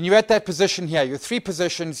 when you're at that position here, you're 3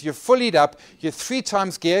 positions, you're fully up, you're 3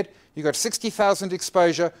 times geared, you've got 60,000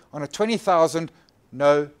 exposure on a 20,000,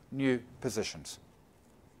 no new positions.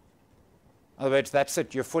 In other words, that's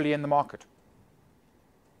it. You're fully in the market.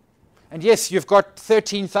 And yes, you've got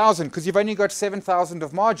 13,000 because you've only got 7,000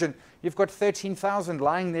 of margin. You've got 13,000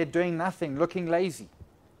 lying there doing nothing, looking lazy.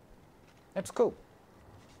 That's cool.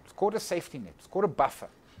 It's called a safety net. It's called a buffer.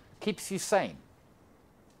 Keeps you sane.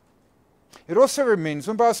 It also means,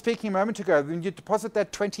 remember I was speaking a moment ago, when you deposit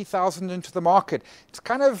that 20,000 into the market, it's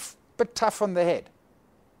kind of a bit tough on the head.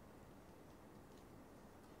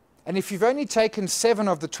 And if you've only taken 7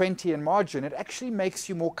 of the 20 in margin, it actually makes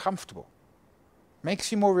you more comfortable,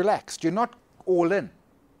 makes you more relaxed. You're not all in.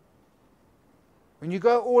 When you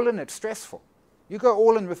go all in, it's stressful. You go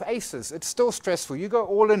all in with aces, it's still stressful. You go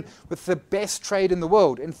all in with the best trade in the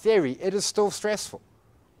world, in theory, it is still stressful.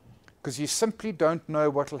 Because you simply don't know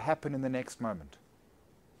what will happen in the next moment.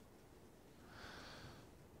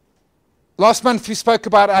 Last month we spoke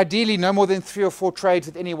about ideally no more than 3 or 4 trades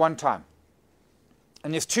at any one time.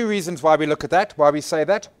 And there's 2 reasons why we look at that, why we say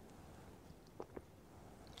that.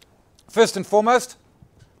 First and foremost,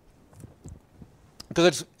 because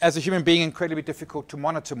it's, as a human being, incredibly difficult to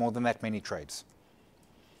monitor more than that many trades.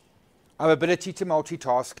 Our ability to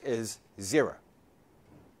multitask is 0.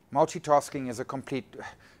 Multitasking is a complete,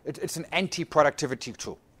 it's an anti-productivity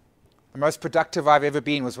tool. The most productive I've ever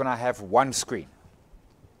been was when I have 1 screen.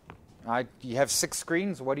 You have 6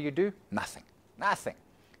 screens, what do? Nothing. Nothing.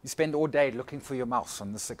 You spend all day looking for your mouse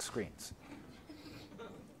on the 6 screens.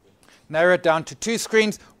 Narrow it down to 2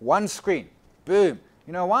 screens, 1 screen. Boom.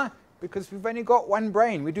 You know why? Because we've only got 1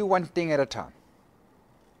 brain. We do 1 thing at a time.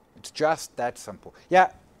 It's just that simple.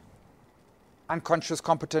 Yeah, unconscious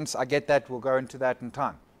competence, I get that. We'll go into that in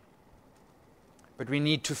time. But we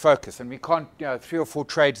need to focus, and we can't, 3 or 4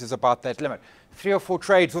 trades is about that limit. 3 or 4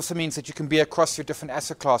 trades also means that you can be across your different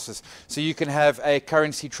asset classes. So you can have a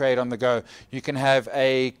currency trade on the go. You can have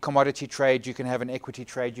a commodity trade. You can have an equity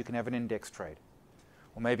trade. You can have an index trade.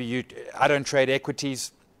 Or maybe I don't trade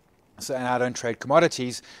equities, and I don't trade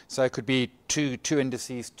commodities. So it could be two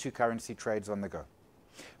indices, 2 currency trades on the go.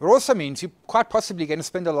 It also means you're quite possibly going to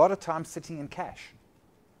spend a lot of time sitting in cash,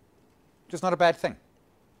 which is not a bad thing.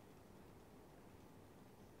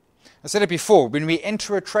 I said it before, when we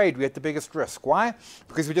enter a trade, we're at the biggest risk. Why?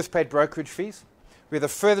 Because we just paid brokerage fees. We're the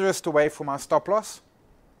furthest away from our stop loss.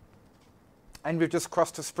 And we've just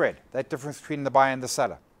crossed a spread, that difference between the buyer and the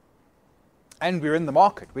seller. And we're in the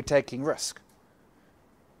market. We're taking risk.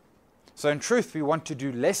 So in truth, we want to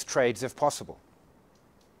do less trades if possible.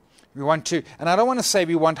 We want to, and I don't want to say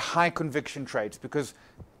we want high conviction trades because,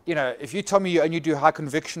 if you tell me you only do high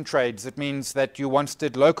conviction trades, it means that you once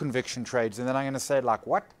did low conviction trades. And then I'm going to say, like,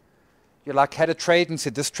 what? You had a trade and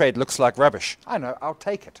said, this trade looks like rubbish. I know, I'll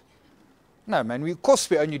take it. No, man, of course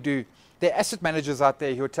we only do. There are asset managers out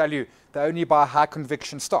there who will tell you they only buy high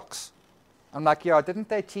conviction stocks. I'm like, yeah, didn't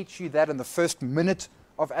they teach you that in the first minute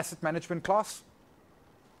of asset management class?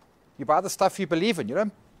 You buy the stuff you believe in. You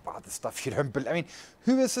don't buy the stuff you don't believe. I mean,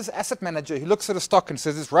 who is this asset manager who looks at a stock and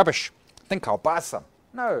says, it's rubbish? I think I'll buy some.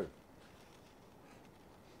 No.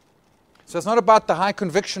 So it's not about the high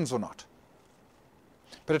convictions or not.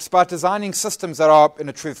 But it's about designing systems that are, in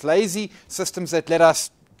a truth, lazy, systems that let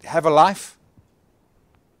us have a life.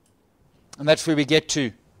 And that's where we get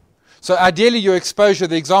to. So ideally, your exposure,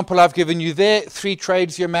 the example I've given you there, 3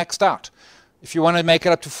 trades, you're maxed out. If you want to make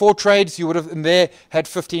it up to 4 trades, you would have in there had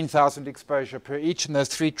 15,000 exposure per each, and those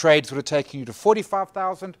 3 trades would have taken you to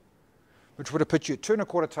 45,000, which would have put you at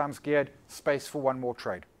 2.25 times geared, space for 1 more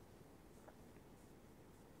trade.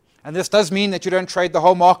 And this does mean that you don't trade the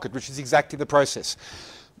whole market, which is exactly the process.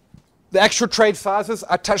 The actual trade sizes,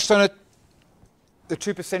 I touched on it. The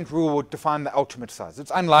 2% rule would define the ultimate size.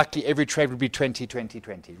 It's unlikely every trade would be 20, 20,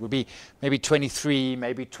 20. It would be maybe 23,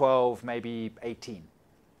 maybe 12, maybe 18.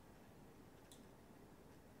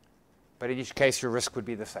 but in each case your risk would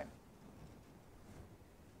be the same.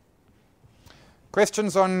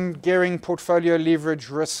 Questions on gearing, portfolio, leverage,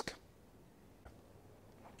 risk?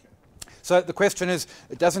 So the question is,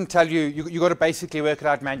 it doesn't tell you, you got to basically work it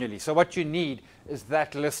out manually. So what you need is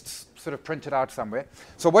that list sort of printed out somewhere.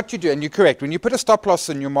 So what you do, and you're correct, when you put a stop loss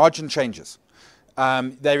in, your margin changes.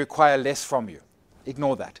 They require less from you.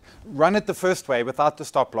 Ignore that. Run it the first way without the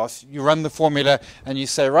stop loss. You run the formula and you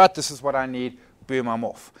say, right, this is what I need, boom, I'm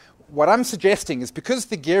off. What I'm suggesting is because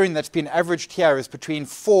the gearing that's been averaged here is between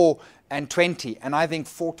 4 and 20, and I think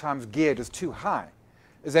 4 times geared is too high,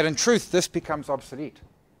 is that in truth this becomes obsolete.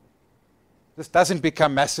 This doesn't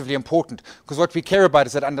become massively important because what we care about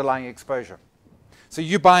is that underlying exposure. So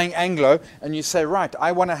you're buying Anglo and you say, right,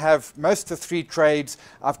 I want to have most of 3 trades.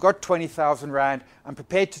 I've got 20,000 Rand. I'm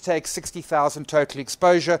prepared to take 60,000 total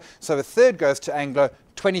exposure. So a third goes to Anglo,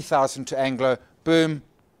 20,000 to Anglo, boom.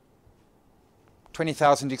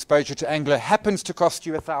 20,000 exposure to Anglo happens to cost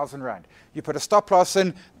you 1,000 Rand. You put a stop loss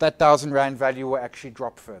in, that 1,000 Rand value will actually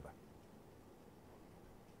drop further.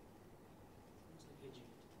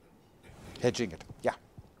 Hedging it, yeah.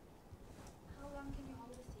 How long can you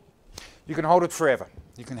hold it? You can hold it forever.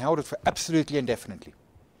 You can hold it for absolutely indefinitely.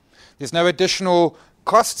 There's no additional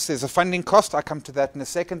costs. There's a funding cost. I'll come to that in a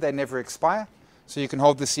second. They never expire. So you can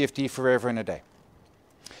hold the CFD forever and a day.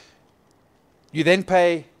 You then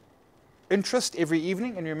pay interest every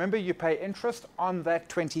evening. And remember, you pay interest on that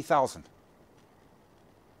 20,000.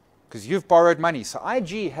 Because you've borrowed money. So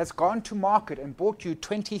IG has gone to market and bought you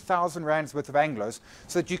 20,000 Rands worth of Anglos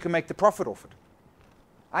so that you can make the profit off it.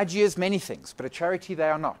 IG is many things, but a charity they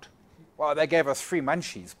are not. Well, they gave us free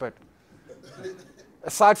munchies, but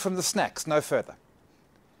aside from the snacks, no further.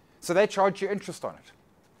 So they charge you interest on it.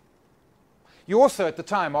 You also, at the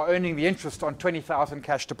time, are earning the interest on 20,000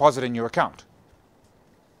 cash deposit in your account.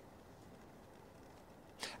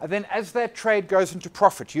 And then as that trade goes into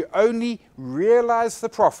profit, you only realize the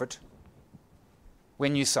profit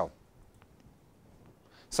when you sell.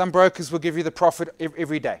 Some brokers will give you the profit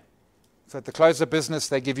every day. So at the close of business,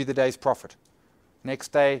 they give you the day's profit.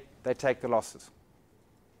 Next day, they take the losses.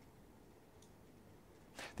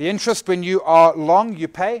 The interest when you are long, you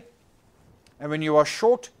pay. And when you are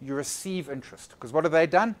short, you receive interest. Because what have they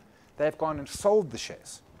done? They've gone and sold the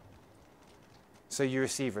shares. So you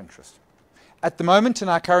receive interest. At the moment, in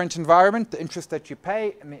our current environment, the interest that you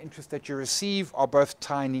pay and the interest that you receive are both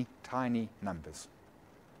tiny, tiny numbers.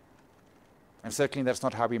 And certainly that's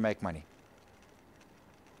not how we make money.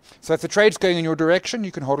 So if the trade's going in your direction,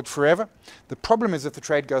 you can hold it forever. The problem is if the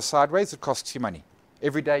trade goes sideways, it costs you money.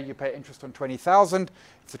 Every day you pay interest on 20,000.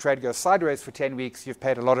 If the trade goes sideways for 10 weeks, you've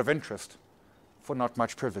paid a lot of interest for not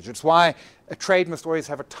much privilege. It's why a trade must always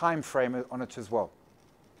have a time frame on it as well.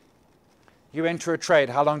 You enter a trade,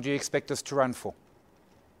 how long do you expect this to run for?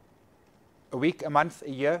 A week, a month, a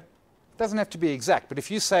year? It doesn't have to be exact, but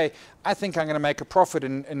if you say, I think I'm going to make a profit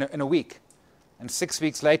in a week, and 6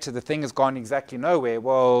 weeks later the thing has gone exactly nowhere,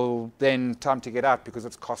 well, then time to get out because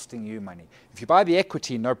it's costing you money. If you buy the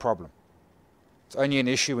equity, no problem. It's only an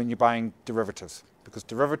issue when you're buying derivatives, because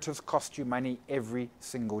derivatives cost you money every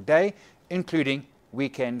single day, including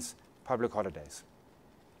weekends, public holidays.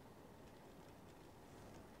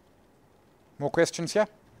 More questions here?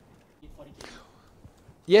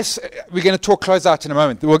 Yes, we're going to talk closeout in a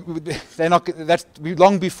moment. They're not. That's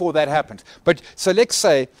long before that happened. But so let's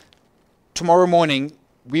say tomorrow morning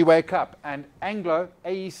we wake up and Anglo,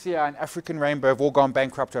 AECI, and African Rainbow have all gone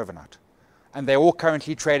bankrupt overnight, and they're all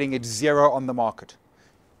currently trading at 0 on the market.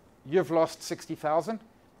 You've lost 60,000.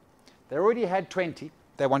 They already had 20.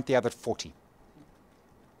 They want the other 40.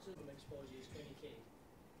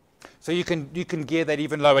 So you can gear that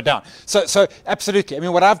even lower down. So absolutely. I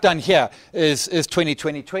mean, what I've done here is 20,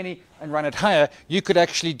 20, 20 and run it higher. You could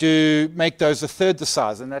actually make those a third the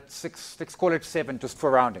size, and that's 6, let's call it 7 just for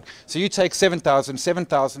rounding. So you take 7,000,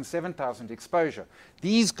 7,000, 7,000 exposure.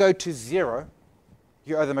 These go to 0,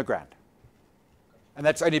 you owe them £1,000. And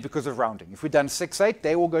that's only because of rounding. If we've done 6, 8,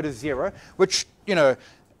 they all go to 0, which, you know,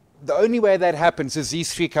 the only way that happens is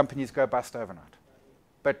these 3 companies go bust overnight.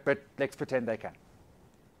 But let's pretend they can.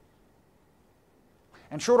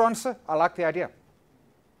 And short answer, I like the idea.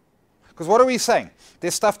 Because what are we saying?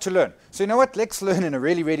 There's stuff to learn. So you know what? Let's learn in a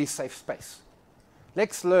really, really safe space.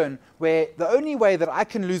 Let's learn where the only way that I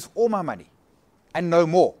can lose all my money and no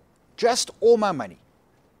more, just all my money,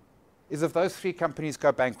 is if those 3 companies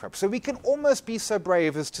go bankrupt. So we can almost be so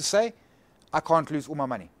brave as to say, I can't lose all my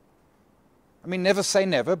money. I mean, never say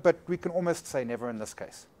never, but we can almost say never in this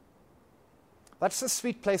case. That's a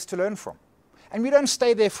sweet place to learn from. And we don't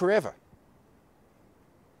stay there forever.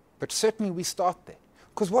 But certainly we start there.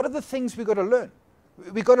 Because what are the things we've got to learn?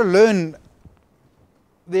 We've got to learn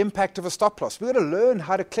the impact of a stop loss. We've got to learn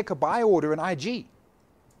how to click a buy order in IG.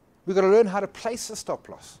 We've got to learn how to place a stop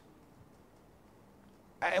loss.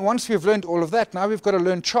 And once we've learned all of that, now we've got to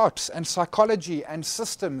learn charts and psychology and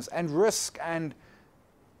systems and risk. And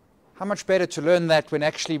how much better to learn that when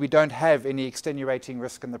actually we don't have any extenuating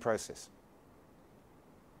risk in the process.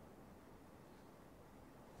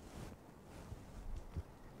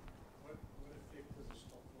 What effect does a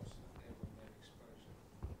stop loss have on that exposure?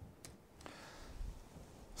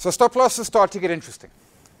 So stop losses start to get interesting.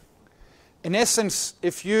 In essence,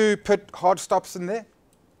 if you put hard stops in there,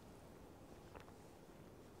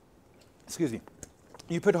 excuse me,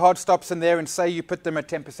 you put hard stops in there and say you put them at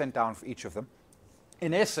 10% down for each of them,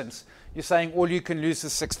 in essence, you're saying all you can lose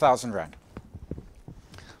is 6,000 Rand.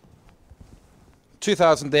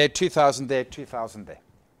 2,000 there, 2,000 there, 2,000 there.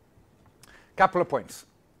 Couple of points.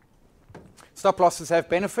 Stop losses have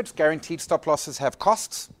benefits. Guaranteed stop losses have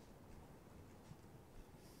costs.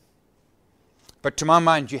 But to my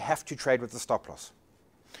mind, you have to trade with the stop loss.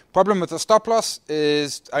 Problem with the stop loss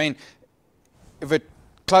is, I mean, if it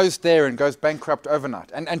closed there and goes bankrupt overnight,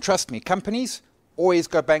 and trust me, companies always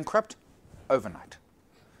go bankrupt overnight.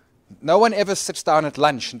 No one ever sits down at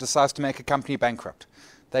lunch and decides to make a company bankrupt.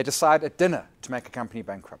 They decide at dinner to make a company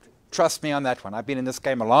bankrupt. Trust me on that one. I've been in this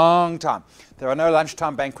game a long time. There are no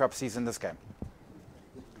lunchtime bankruptcies in this game.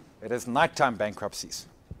 It is nighttime bankruptcies.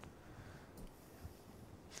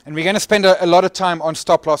 And we're going to spend a lot of time on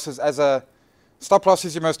stop losses as a... Stop loss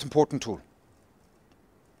is your most important tool.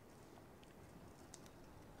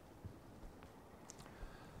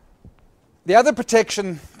 The other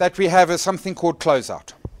protection that we have is something called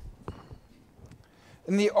closeout.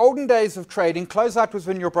 In the olden days of trading, closeout was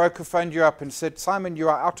when your broker phoned you up and said, Simon, you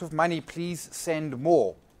are out of money, please send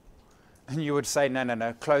more. And you would say, no, no,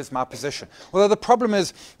 no, close my position. Although the problem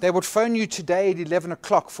is they would phone you today at 11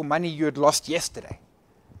 o'clock for money you had lost yesterday.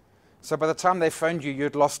 So by the time they phoned you,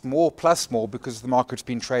 you'd lost more plus more because the market's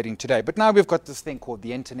been trading today. But now we've got this thing called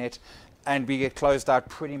the internet, and we get closed out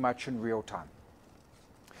pretty much in real time.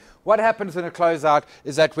 What happens in a closeout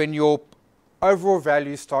is that when your overall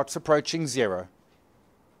value starts approaching zero,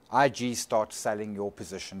 IG starts selling your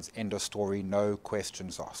positions. End of story, no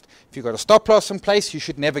questions asked. If you've got a stop loss in place, you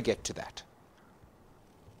should never get to that.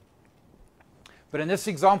 But in this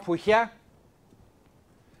example here,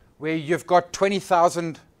 where you've got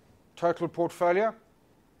 20,000 total portfolio,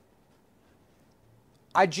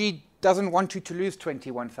 IG doesn't want you to lose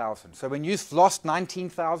 21,000. So when you've lost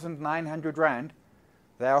 19,900 Rand,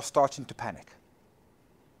 they are starting to panic.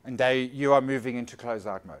 And you are moving into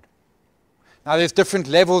closeout mode. Now there's different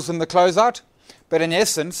levels in the closeout, but in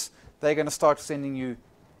essence, they're going to start sending you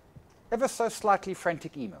ever so slightly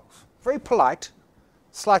frantic emails. Very polite,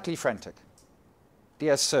 slightly frantic.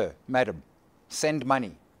 Dear sir, madam, send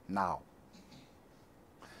money now.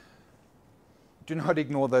 Do not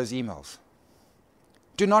ignore those emails.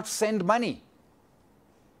 Do not send money.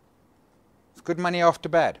 It's good money after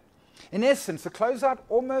bad. In essence, the closeout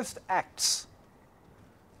almost acts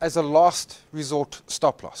as a last resort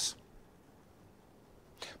stop loss.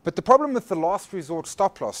 But the problem with the last resort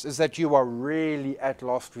stop loss is that you are really at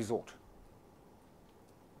last resort.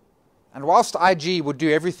 And whilst IG would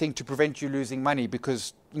do everything to prevent you losing money,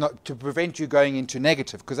 because not to prevent you going into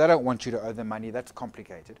negative, because they don't want you to owe them money, that's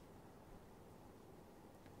complicated.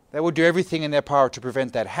 They will do everything in their power to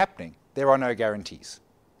prevent that happening. There are no guarantees.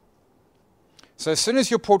 So as soon as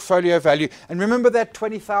your portfolio value, and remember that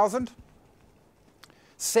 20,000?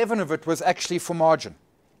 7 of it was actually for margin.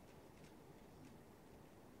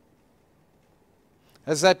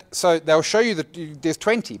 So they'll show you that there's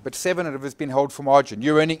 20, but 7 of it has been held for margin.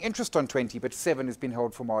 You're earning interest on 20, but 7 has been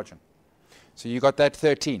held for margin. So you got that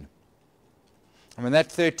 13. And when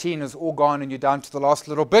that 13 is all gone and you're down to the last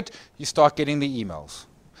little bit, you start getting the emails.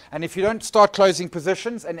 And if you don't start closing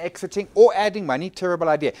positions and exiting or adding money, terrible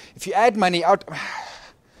idea. If you add money out,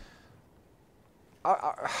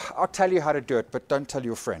 I'll tell you how to do it, but don't tell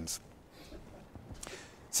your friends.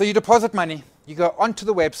 So you deposit money, you go onto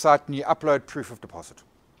the website and you upload proof of deposit.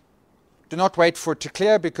 Do not wait for it to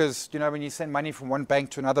clear because, you know, when you send money from one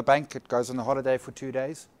bank to another bank, it goes on a holiday for 2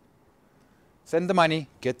 days. Send the money,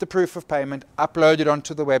 get the proof of payment, upload it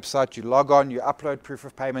onto the website, you log on, you upload proof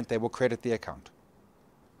of payment, they will credit the account.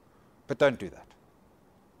 But don't do that.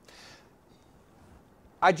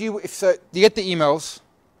 You get the emails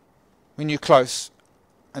when you're close,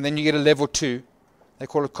 and then you get a level 2. They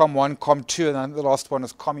call it COM1, COM2, and then the last one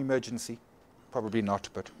is COM emergency. Probably not,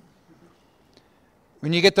 but.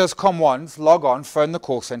 When you get those COM1s, log on, phone the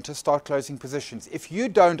call center, start closing positions. If you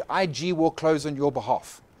don't, IG will close on your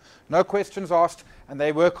behalf. No questions asked, and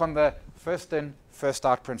they work on the First in, first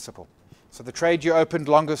out principle. So the trade you opened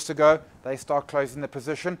longest ago, they start closing the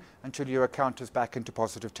position until your account is back into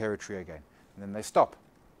positive territory again. And then they stop.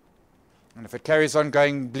 And if it carries on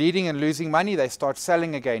going bleeding and losing money, they start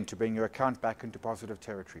selling again to bring your account back into positive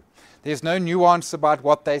territory. There's no nuance about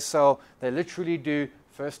what they sell. They literally do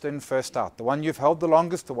first in, first out. The one you've held the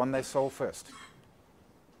longest, the one they sold first.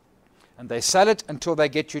 And they sell it until they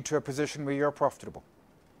get you to a position where you're profitable.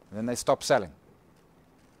 And then they stop selling.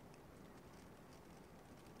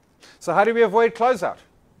 So how do we avoid closeout?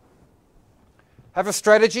 Have a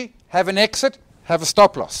strategy, have an exit, have a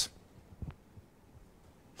stop loss.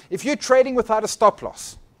 If you're trading without a stop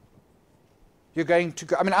loss, you're going to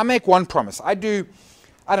go, I make one promise. I do,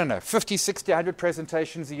 50, 60, 100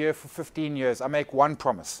 presentations a year for 15 years. I make one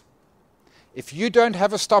promise. If you don't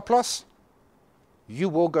have a stop loss, you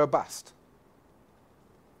will go bust.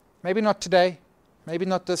 Maybe not today, maybe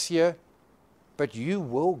not this year, but you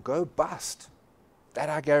will go bust. That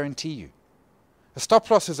I guarantee you. A stop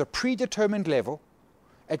loss is a predetermined level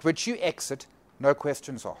at which you exit, no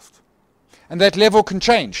questions asked. And that level can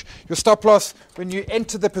change. Your stop loss, when you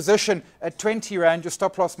enter the position at 20 Rand, your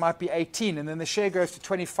stop loss might be 18, and then the share goes to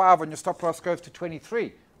 25 and your stop loss goes to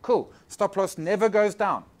 23. Cool. Stop loss never goes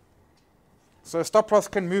down. So a stop loss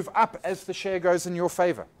can move up as the share goes in your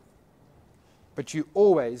favor. But you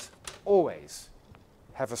always, always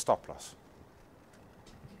have a stop loss.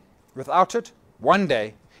 Without it, one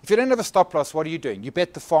day, if you don't have a stop loss, what are you doing? You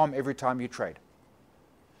bet the farm every time you trade.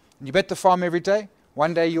 And you bet the farm every day.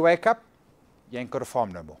 One day you wake up, you ain't got a farm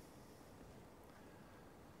no more.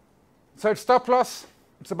 So it's stop loss.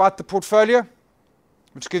 It's about the portfolio,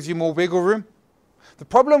 which gives you more wiggle room. The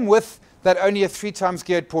problem with that only a 3 times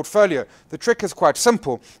geared portfolio, the trick is quite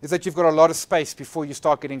simple, is that you've got a lot of space before you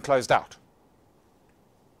start getting closed out.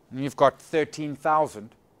 And you've got 13,000,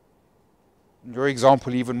 in your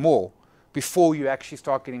example even more, before you actually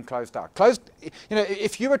start getting closed out.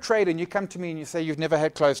 If you're a trader and you come to me and you say you've never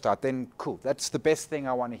had closed out, then cool, that's the best thing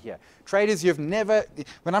I want to hear. Traders, you've never,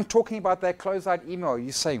 when I'm talking about that closeout email,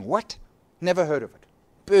 you're saying, what? Never heard of it.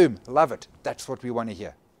 Boom, love it. That's what we want to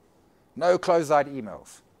hear. No closeout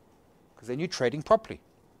emails. Because then you're trading properly.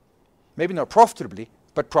 Maybe not profitably,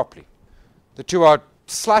 but properly. The two are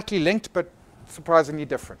slightly linked, but surprisingly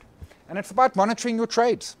different. And it's about monitoring your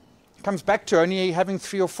trades. Comes back to only having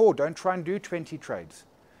 3 or 4. Don't try and do 20 trades.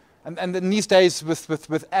 And in these days with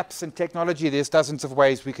apps and technology, there's dozens of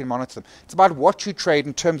ways we can monitor them. It's about what you trade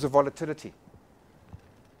in terms of volatility.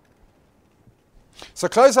 So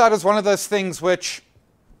closeout is one of those things which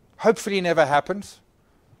hopefully never happens,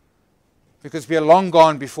 because we are long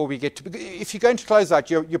gone before we get to. If you go into closeout,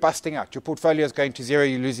 you're busting out. Your portfolio is going to zero.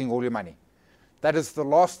 You're losing all your money. That is the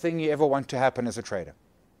last thing you ever want to happen as a trader.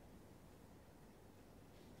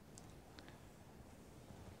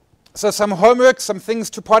 So some homework, some things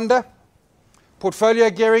to ponder. Portfolio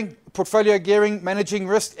gearing, managing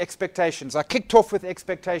risk, expectations. I kicked off with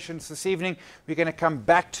expectations this evening. We're going to come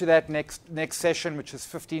back to that next session, which is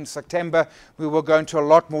 15 September. We will go into a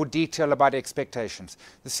lot more detail about expectations.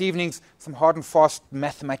 This evening's some hard and fast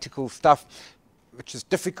mathematical stuff, which is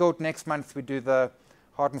difficult. Next month we do the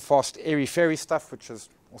hard and fast airy-fairy stuff, which is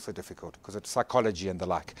also difficult because it's psychology and the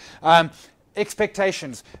like.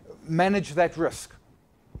 Expectations, manage that risk.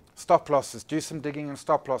 Stop losses, do some digging on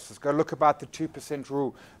stop losses. Go look about the 2%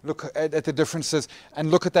 rule, look at the differences,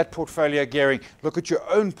 and look at that portfolio gearing. Look at your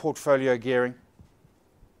own portfolio gearing.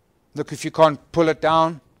 Look if you can't pull it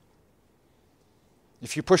down.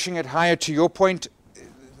 If you're pushing it higher, to your point,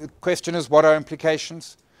 the question is, what are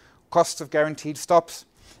implications? Costs of guaranteed stops.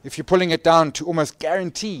 If you're pulling it down to almost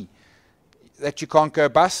guarantee that you can't go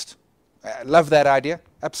bust, I love that idea,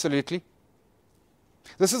 absolutely.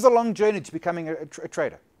 This is a long journey to becoming a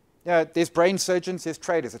trader. There's brain surgeons, there's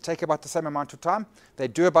traders that take about the same amount of time. They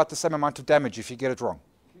do about the same amount of damage if you get it wrong.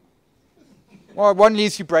 Well, one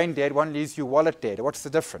leaves you brain dead, one leaves you wallet dead. What's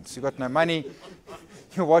the difference? You've got no money.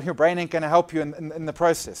 Your brain ain't going to help you in the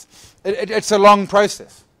process. It's a long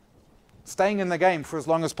process. Staying in the game for as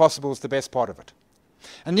long as possible is the best part of it.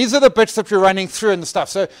 And these are the bits that we're running through and the stuff.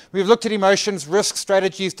 So we've looked at emotions, risk,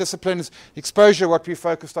 strategies, disciplines, exposure, what we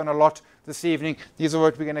focused on a lot this evening. These are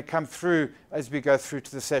what we're going to come through as we go through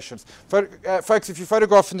to the sessions. Folks, if you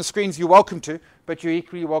photograph on the screens, you're welcome to, but you're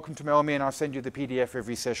equally welcome to mail me and I'll send you the PDF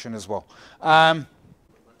every session as well. I've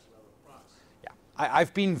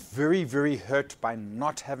been very, very hurt by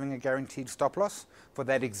not having a guaranteed stop loss for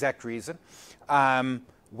that exact reason.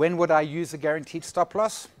 When would I use a guaranteed stop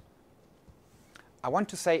loss? I want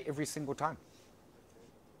to say every single time.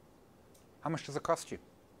 How much does it cost you?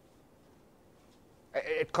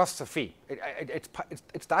 It costs a fee.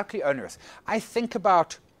 It's darkly onerous. I think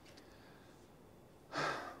about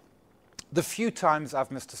The few times I've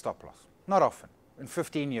missed a stop loss, not often, in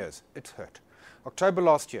 15 years, it's hurt. October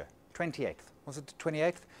last year, 28th, was it the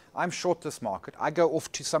 28th? I'm short this market. I go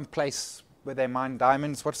off to some place where they mine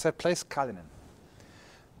diamonds. What's that place? Cullinan.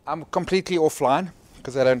 I'm completely offline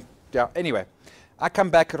because I don't, yeah, anyway. I come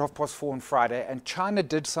back at 4:30 on Friday and China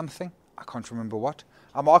did something. I can't remember what.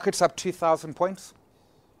 Our market's up 2,000 points.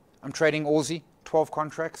 I'm trading Aussie, 12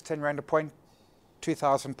 contracts, 10 Rand a point,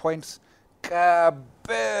 2,000 points.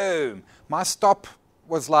 Kaboom! My stop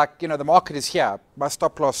was like, the market is here. My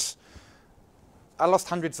stop loss, I lost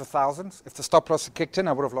hundreds of thousands. If the stop loss had kicked in,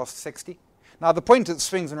 I would have lost 60. Now, the point is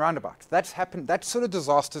swings and roundabouts. That's happened. That sort of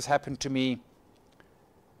disasters happened to me.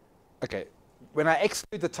 Okay, when I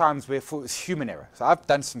exclude the times where it was human error, so I've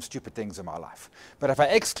done some stupid things in my life. But if I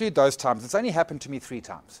exclude those times, it's only happened to me 3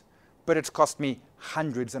 times. But it's cost me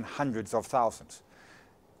hundreds and hundreds of thousands.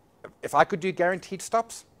 If I could do guaranteed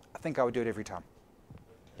stops, I think I would do it every time.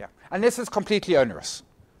 Yeah, and this is completely onerous.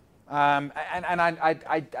 And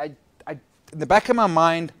I, in the back of my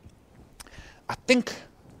mind, I think,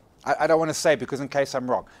 I don't want to say because in case I'm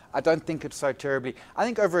wrong, I don't think it's so terribly. I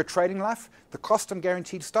think over a trading life, the cost on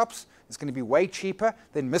guaranteed stops is going to be way cheaper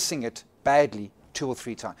than missing it badly 2 or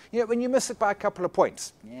 3 times. When you miss it by a couple of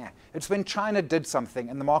points, yeah, it's when China did something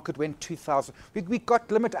and the market went 2,000. We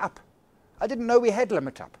got limit up. I didn't know we had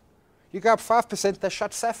limit up. You go up 5%, they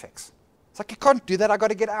shut SAFEX. It's like, you can't do that, I got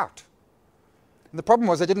to get out. And the problem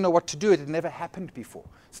was they didn't know what to do. It had never happened before.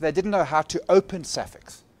 So they didn't know how to open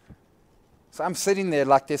SAFEX. So I'm sitting there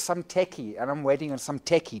like there's some techie, and I'm waiting on some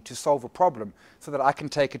techie to solve a problem so that I can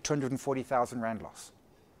take a 240,000 Rand loss.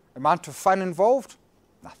 Amount of fun involved?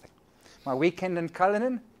 Nothing. My weekend in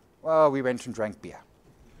Cullinan? Well, we went and drank beer.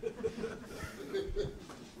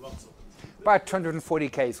 About 240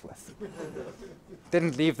 Ks worth.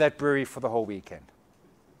 Didn't leave that brewery for the whole weekend.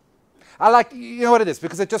 I like, you know what it is,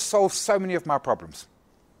 because it just solves so many of my problems.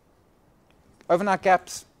 Overnight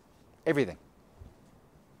gaps, everything.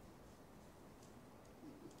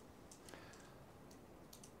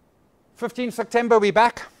 September, we're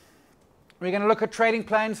back. We're going to look at trading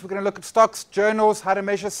plans. We're going to look at stocks, journals, how to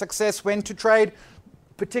measure success, when to trade,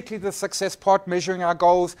 particularly the success part, measuring our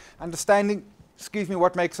goals, understanding,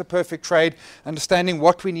 what makes a perfect trade, understanding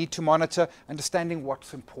what we need to monitor, understanding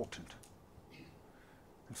what's important.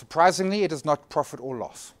 And surprisingly, it is not profit or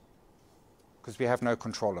loss, because we have no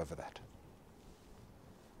control over that.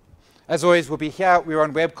 As always, we'll be here. We're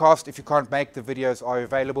on webcast. If you can't make, the videos are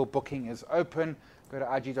available. Booking is open. Go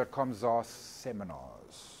to ig.com ZAR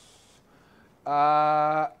seminars.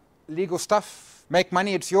 Legal stuff. Make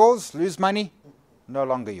money, it's yours. Lose money, no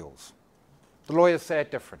longer yours. The lawyers say it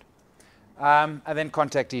different. And then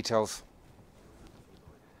contact details.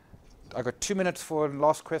 I've got 2 minutes for a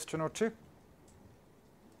last question or two.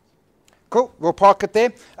 Cool, we'll park it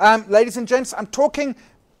there. Ladies and gents, I'm talking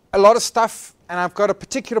a lot of stuff, and I've got a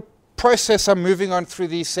particular process I'm moving on through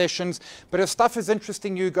these sessions. But if stuff is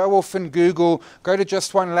interesting you, go off and Google, go to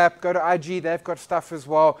Just One Lap, go to IG, they've got stuff as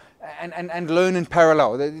well, and learn in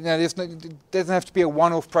parallel. It doesn't have to be a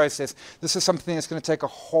one-off process. This is something that's going to take a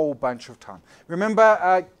whole bunch of time.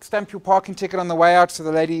 Remember, stamp your parking ticket on the way out so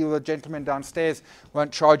the lady or the gentleman downstairs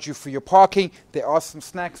won't charge you for your parking. There are some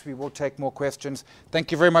snacks. We will take more questions.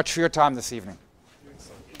 Thank you very much for your time this evening.